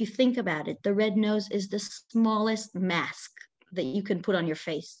 that if you think about it, the red nose is the smallest mask that you can put on your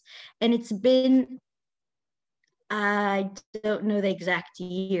face. And it's been, I don't know the exact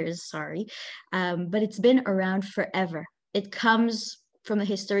years, sorry, but it's been around forever. It comes from the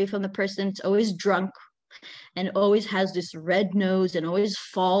history, from the person that's always drunk and always has this red nose and always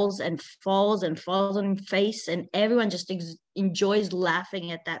falls and falls and falls on his face, and everyone just enjoys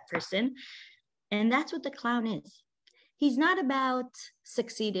laughing at that person. And that's what the clown is. He's not about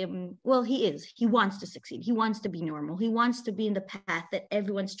succeeding. Well, he is. He wants to succeed. He wants to be normal. He wants to be in the path that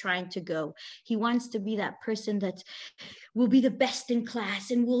everyone's trying to go. He wants to be that person that will be the best in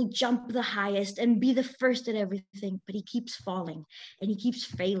class and will jump the highest and be the first at everything. But he keeps falling and he keeps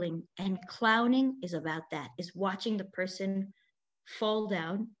failing. And clowning is about that, is watching the person fall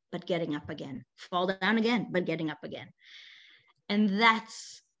down, but getting up again, fall down again, but getting up again. And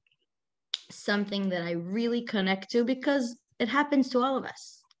that's something that I really connect to, because it happens to all of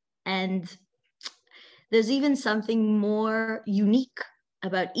us. And there's even something more unique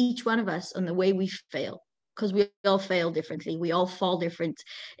about each one of us on the way we fail, because we all fail differently. We all fall different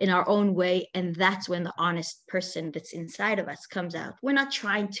in our own way. And that's when the honest person that's inside of us comes out. We're not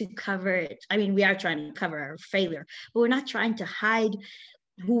trying to cover it. I mean, we are trying to cover our failure, but we're not trying to hide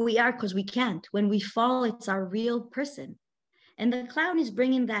who we are, because we can't. When we fall, it's our real person. And the clown is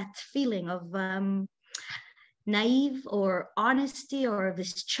bringing that feeling of naive or honesty, or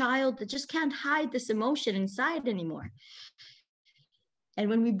this child that just can't hide this emotion inside anymore. And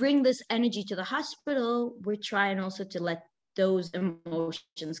when we bring this energy to the hospital, we're trying also to let those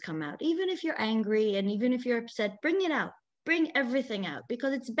emotions come out. Even if you're angry and even if you're upset, bring it out. Bring everything out,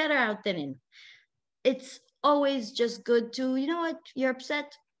 because it's better out than in. It's always just good to, you know what, you're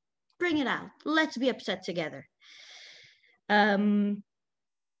upset, bring it out. Let's be upset together.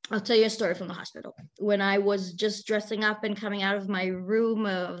 I'll tell you a story from the hospital. When I was just dressing up and coming out of my room,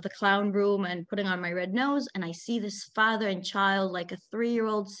 of the clown room, and putting on my red nose, and I see this father and child, like a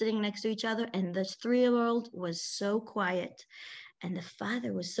 3-year-old, sitting next to each other, and this 3-year-old was so quiet, and the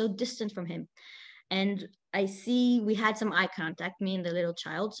father was so distant from him. And I see we had some eye contact, me and the little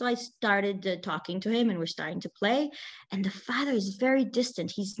child. So I started talking to him, and we're starting to play. And the father is very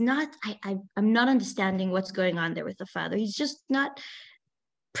distant. He's not, I'm not understanding what's going on there with the father. He's just not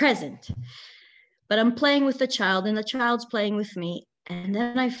present. But I'm playing with the child, and the child's playing with me. And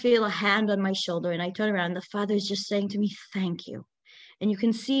then I feel a hand on my shoulder, and I turn around. The father is just saying to me, "Thank you." And you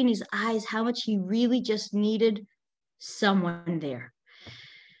can see in his eyes how much he really just needed someone there.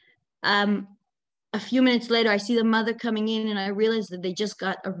 A few minutes later, I see the mother coming in, and I realize that they just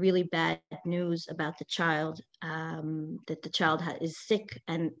got a really bad news about the child, that the child is sick.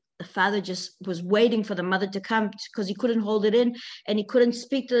 And the father just was waiting for the mother to come, because he couldn't hold it in, and he couldn't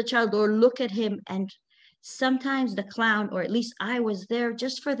speak to the child or look at him. And sometimes the clown, or at least I, was there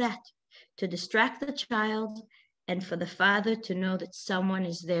just for that, to distract the child and for the father to know that someone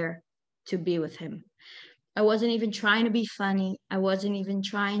is there to be with him. I wasn't even trying to be funny. I wasn't even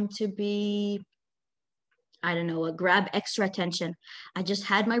trying to be, I don't know, grab extra attention. I just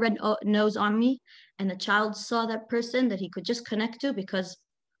had my red nose on me, and the child saw that person that he could just connect to, because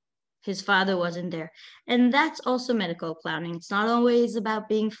his father wasn't there. And that's also medical clowning. It's not always about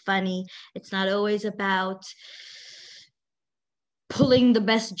being funny. It's not always about pulling the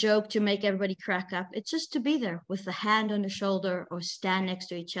best joke to make everybody crack up. It's just to be there with the hand on the shoulder or stand next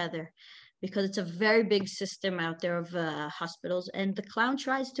to each other, because it's a very big system out there of hospitals, and the clown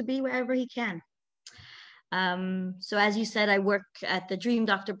tries to be wherever he can. So as you said, I work at the Dream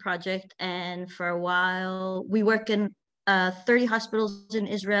Doctor Project, and for a while we work in 30 hospitals in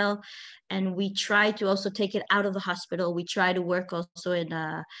Israel, and we try to also take it out of the hospital. We try to work also in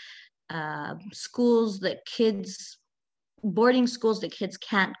schools that kids, boarding schools that kids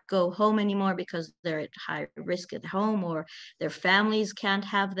can't go home anymore because they're at high risk at home, or their families can't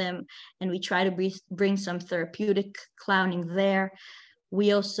have them. And we try to bring some therapeutic clowning there.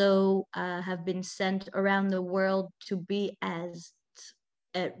 We also have been sent around the world to be as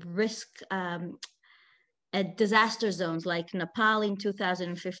at risk at disaster zones like Nepal in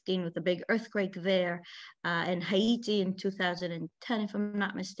 2015 with a big earthquake there, and Haiti in 2010, if I'm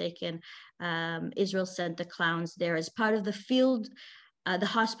not mistaken. Israel sent the clowns there as part of the field, the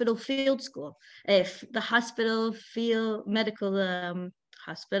hospital field school, if the hospital field medical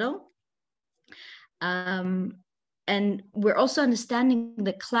hospital. And we're also understanding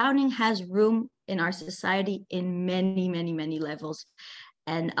that clowning has room in our society in many, many, many levels.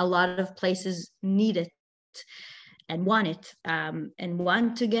 And a lot of places need it and want it, and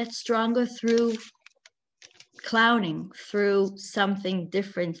want to get stronger through clowning, through something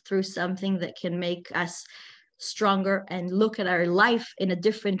different, through something that can make us stronger and look at our life in a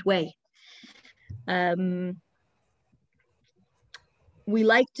different way. We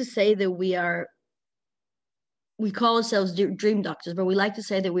like to say that we call ourselves dream doctors, but we like to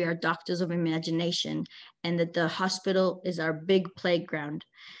say that we are doctors of imagination, and that the hospital is our big playground.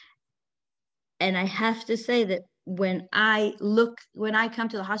 And I have to say that when I come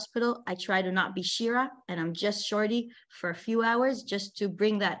to the hospital, I try to not be Shira, and I'm just Shorty for a few hours, just to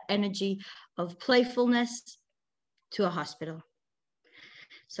bring that energy of playfulness to a hospital.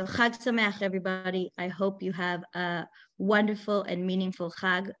 So Chag Sameach, everybody. I hope you have a wonderful and meaningful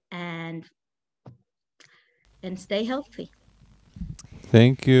Chag, and stay healthy.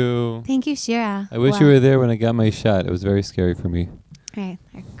 Thank you. Thank you, Shira. I wish you were there when I got my shot. It was very scary for me. Right,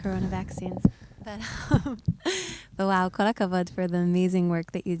 our corona vaccines. But wow, kol hakavod for the amazing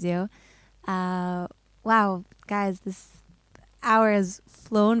work that you do. Wow, guys, this hour has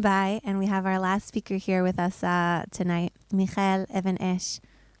flown by, and we have our last speaker here with us tonight, Michael Even Esh,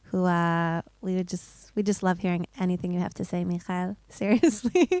 who we just love hearing anything you have to say, Michael.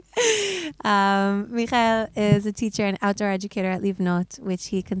 Seriously. Michael is a teacher and outdoor educator at Livnot, which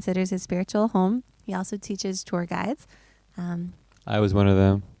he considers his spiritual home. He also teaches tour guides. I was one of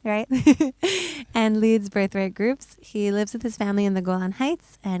them. Right? And leads birthright groups. He lives with his family in the Golan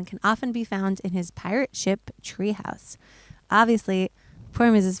Heights and can often be found in his pirate ship treehouse. Obviously,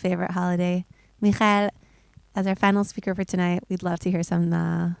 Purim is his favorite holiday. Michael, as our final speaker for tonight, we'd love to hear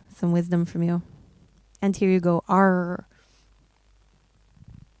some wisdom from you. And here you go. Arr.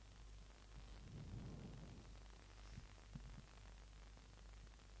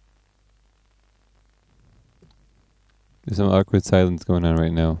 There's some awkward silence going on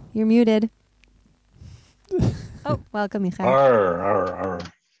right now. You're muted. Oh, welcome, Michael. Arr.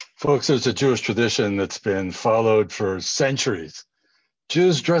 Folks, there's a Jewish tradition that's been followed for centuries.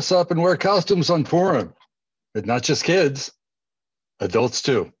 Jews dress up and wear costumes on Purim, but not just kids, adults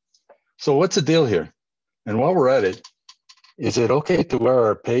too. So what's the deal here? And while we're at it, is it okay to wear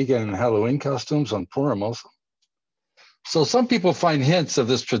our pagan Halloween costumes on Purim also? So some people find hints of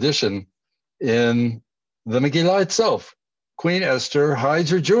this tradition in the Megillah itself. Queen Esther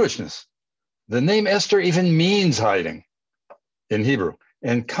hides her Jewishness. The name Esther even means hiding in Hebrew.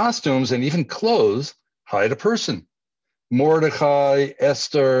 And costumes and even clothes hide a person. Mordecai,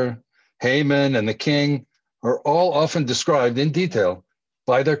 Esther, Haman, and the king are all often described in detail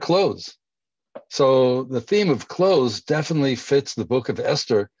by their clothes. So the theme of clothes definitely fits the book of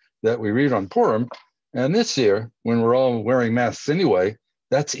Esther that we read on Purim. And this year, when we're all wearing masks anyway,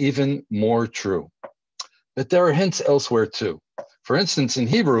 that's even more true. But there are hints elsewhere too. For instance, in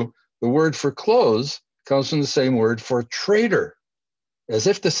Hebrew, the word for clothes comes from the same word for traitor, as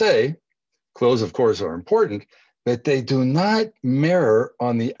if to say, clothes, of course, are important, but they do not mirror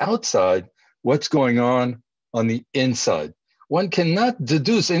on the outside what's going on the inside. One cannot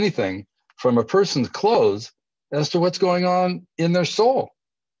deduce anything from a person's clothes as to what's going on in their soul.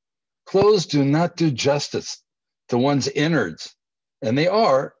 Clothes do not do justice to one's innards, and they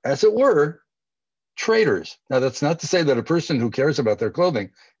are, as it were, traitors. Now, that's not to say that a person who cares about their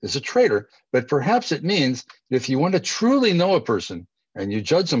clothing is a traitor, but perhaps it means that if you want to truly know a person and you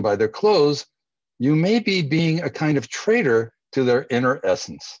judge them by their clothes, you may be being a kind of traitor to their inner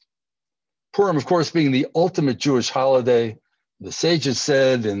essence. Purim, of course, being the ultimate Jewish holiday, the sages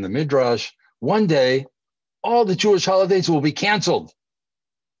said in the Midrash, one day, all the Jewish holidays will be canceled,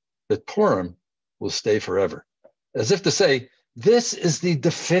 but Purim will stay forever. As if to say, this is the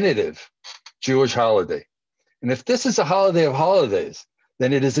definitive Jewish holiday. And if this is a holiday of holidays,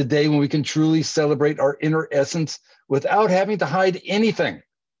 then it is a day when we can truly celebrate our inner essence without having to hide anything.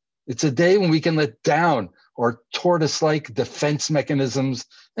 It's a day when we can let down our tortoise-like defense mechanisms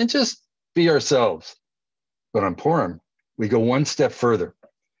and just be ourselves. But on Purim, we go one step further.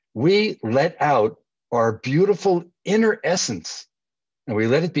 We let out our beautiful inner essence and we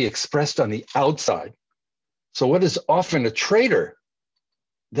let it be expressed on the outside. So what is often a traitor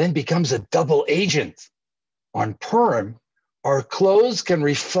then becomes a double agent. On Purim, our clothes can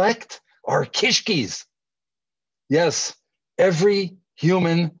reflect our kishkis. Yes, every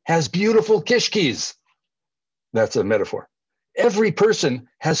human has beautiful kishkis. That's a metaphor. Every person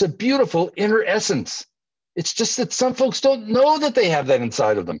has a beautiful inner essence. It's just that some folks don't know that they have that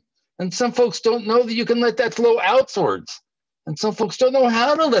inside of them. And some folks don't know that you can let that flow outwards. And some folks don't know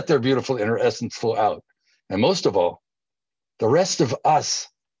how to let their beautiful inner essence flow out. And most of all, the rest of us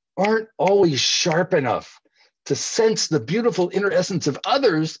aren't always sharp enough to sense the beautiful inner essence of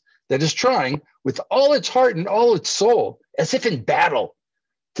others that is trying with all its heart and all its soul, as if in battle,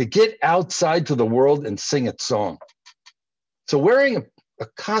 to get outside to the world and sing its song. So wearing a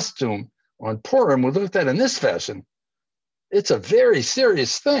costume on Purim, we looked at in this fashion, it's a very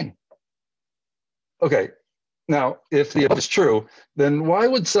serious thing. Okay, now, if the above is true, then why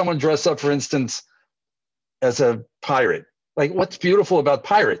would someone dress up, for instance, as a pirate? Like, what's beautiful about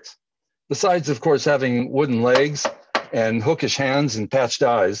pirates? Besides, of course, having wooden legs and hookish hands and patched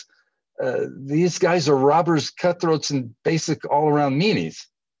eyes, these guys are robbers, cutthroats, and basic all-around meanies.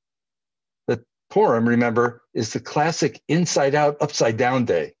 The Purim, remember, is the classic inside-out, upside-down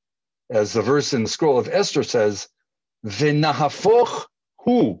day. As the verse in the scroll of Esther says, V'nahafoch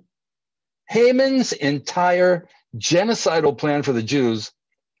hu. Haman's entire genocidal plan for the Jews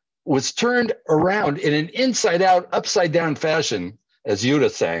was turned around in an inside-out, upside-down fashion, as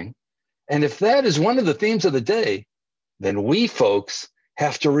Yudah sang. And if that is one of the themes of the day, then we folks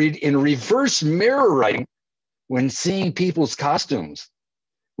have to read in reverse mirror writing when seeing people's costumes.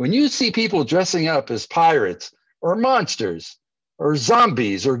 When you see people dressing up as pirates or monsters or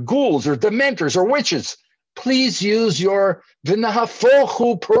zombies or ghouls or dementors or witches, please use your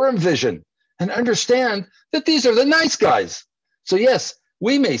V'nahafochu Purim vision and understand that these are the nice guys. So yes,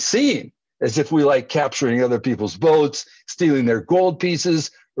 we may seem as if we like capturing other people's boats, stealing their gold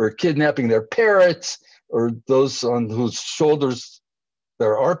pieces, or kidnapping their parrots, or those on whose shoulders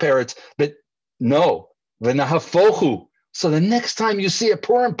there are parrots, but no, V'nahafochu. So the next time you see a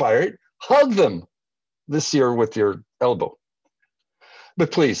Purim pirate, hug them, this year with your elbow.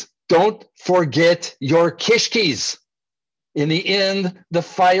 But please, don't forget your kishkis. In the end, the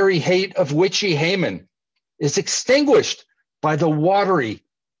fiery hate of witchy Haman is extinguished by the watery,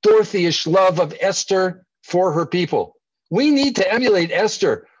 Dorothy-ish love of Esther for her people. We need to emulate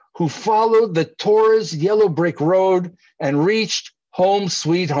Esther, who followed the Torah's yellow brick road and reached home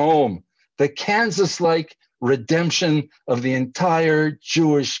sweet home, the Kansas-like redemption of the entire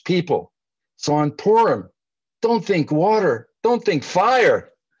Jewish people. So on Purim, don't think water, don't think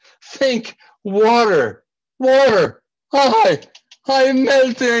fire, think water, water. Hi, I'm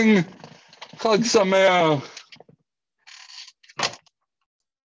melting. Chag Sameach.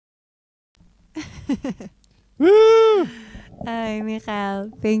 Woo! Hi,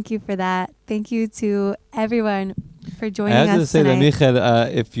 Michael. Thank you for that. Thank you to everyone for I joining have to us say tonight. that,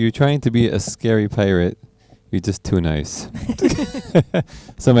 Michael, if you're trying to be a scary pirate, you're just too nice.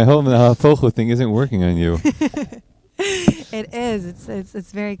 So my whole Focho thing isn't working on you. It is.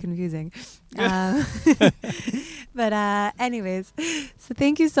 It's very confusing. But anyways, so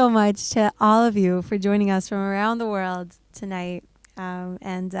thank you so much to all of you for joining us from around the world tonight,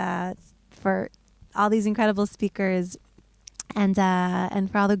 and for all these incredible speakers, and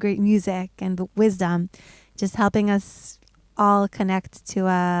for all the great music and the wisdom, just helping us all connect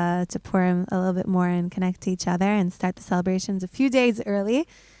to Purim a little bit more and connect to each other and start the celebrations a few days early,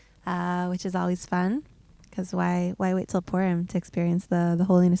 which is always fun. Because why wait till Purim to experience the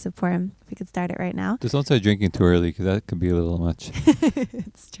holiness of Purim? If we could start it right now. Just don't start drinking too early, because that could be a little much.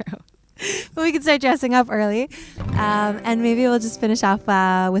 It's true. But we could start dressing up early. And maybe we'll just finish off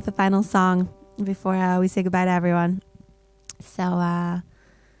with a final song before we say goodbye to everyone. So on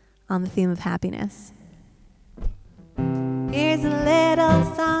the theme of happiness. Here's a little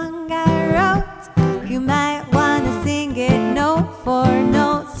song I wrote. You might want to sing it note for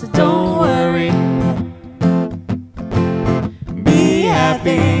note, so don't worry. Be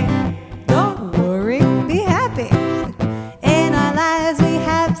happy. Don't worry, be happy. In our lives we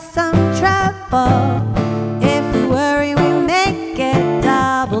have some trouble. If we worry, we make it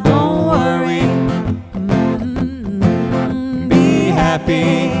double. Don't worry. Be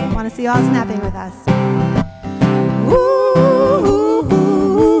happy. Want to see you all snapping with us.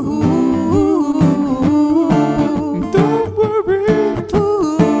 Don't worry.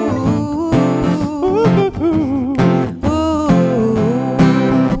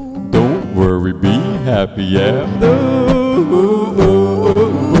 Don't worry, be happy, yeah.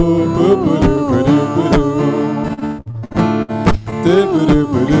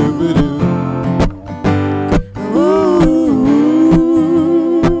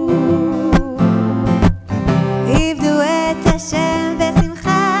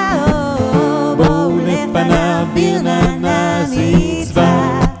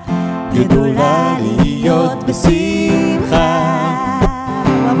 גדולה להיות בשמחה.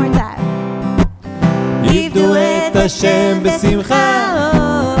 One more time. עבדו את השם בשמחה,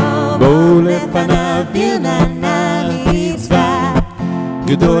 בואו לפניו ברננה מצווה,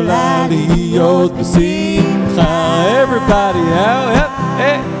 גדולה להיות בשמחה. Everybody out,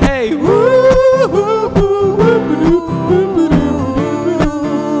 hey, hey,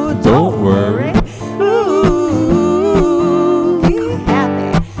 don't worry. Be happy.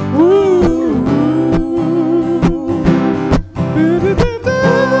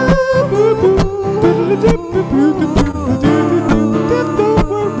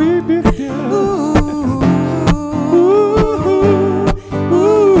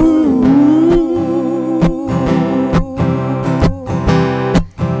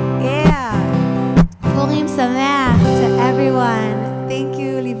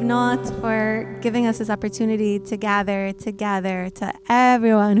 Giving us this opportunity to gather together, to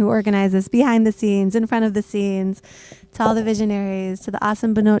everyone who organizes behind the scenes, in front of the scenes, to all the visionaries, to the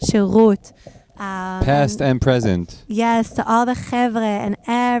awesome Benot Shirut. Past and present. Yes, to all the chevre and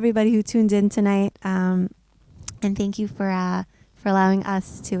everybody who tuned in tonight. And thank you for allowing us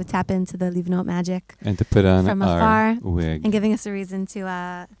to tap into the Livnot magic. And to put on from our afar wig. and giving us a reason to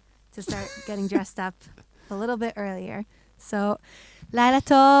start getting dressed up a little bit earlier. So, Laila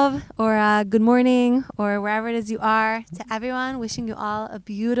Tov, or good morning, or wherever it is you are, to everyone, wishing you all a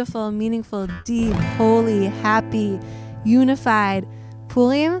beautiful, meaningful, deep, holy, happy, unified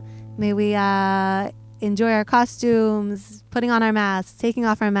Purim. May we enjoy our costumes, putting on our masks, taking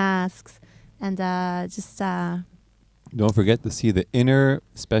off our masks, and just... Don't forget to see the inner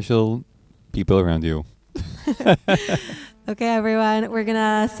special people around you. Okay, everyone, we're going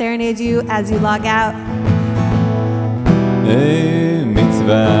to serenade you as you log out.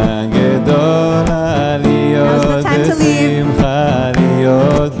 מצווה גדולה להיות בשמחה,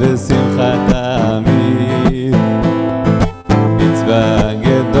 להיות בשמחה תמיד. מצווה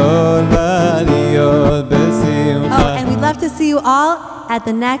גדולה להיות בשמחה. Oh, and we'd love to see you all at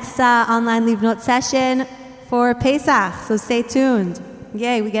the next online Livnot session for Pesach, so stay tuned.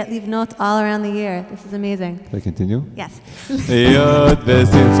 Yay, we get Livnot all around the year. This is amazing. Can I continue? Yes. להיות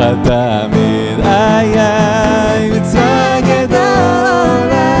בשמחה תמיד, איי, מצווה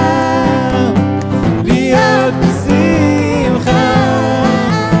גדולה, להיות בשמחה,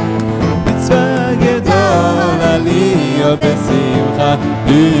 מצווה גדולה, להיות בשמחה,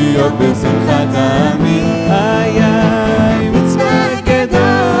 להיות בשמחה תמיד, איי, מצווה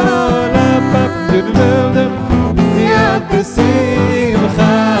גדולה, להיות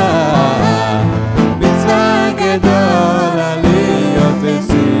בשמחה, מצווה גדולה, להיות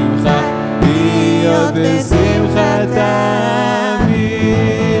בשמחה, להיות בשמחה תמיד.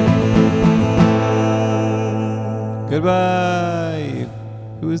 Goodbye.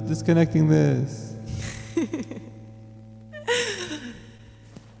 Who is disconnecting this?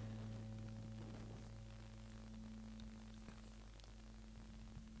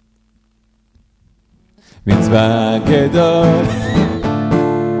 מצווה גדול.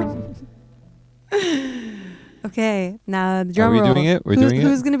 Okay, now the drum Are we roll. doing it? We're doing it?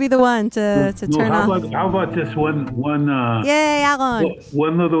 Who's going to be the one to turn off? How about just one Yay, Aaron.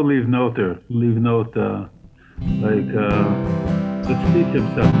 one little leave note, let's teach him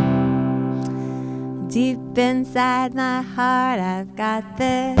something. Deep inside my heart, I've got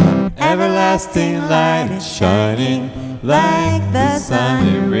this Everlasting light is shining like the sun.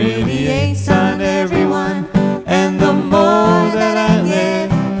 It radiates on everyone. And the more that I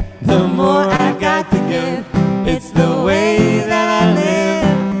live, the more I've got to give. It's the way that I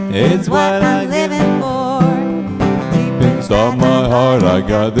live. It's what I'm living for. Deep inside my heart, I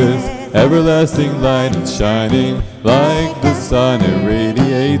got this everlasting light. It's shining like the sun. It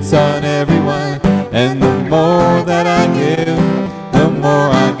radiates on everyone. And the more that I give, the more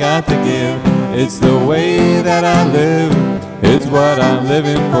I got to give. It's the way that I live. It's what I'm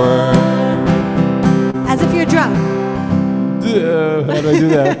living for. As if you're drunk. How do I do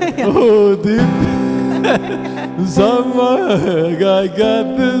that? Oh, deep. I got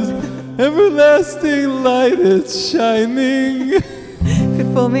this everlasting light. It's shining. Could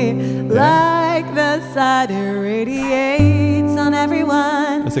fool me. Like the sun, it radiates on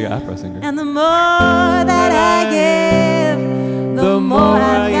everyone. That's like an opera singer. And the more that I give, the more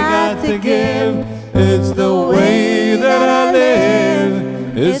I got to give. It's the way that I live.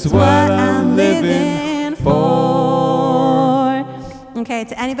 It's what I'm living for. Okay,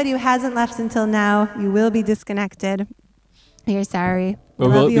 to anybody who hasn't left until now, you will be disconnected. You're sorry.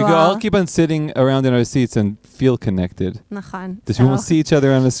 Well, we can all keep on sitting around in our seats and feel connected. Nachan. Because we won't see each other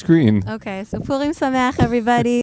on the screen. Okay, so Purim Sameach, everybody.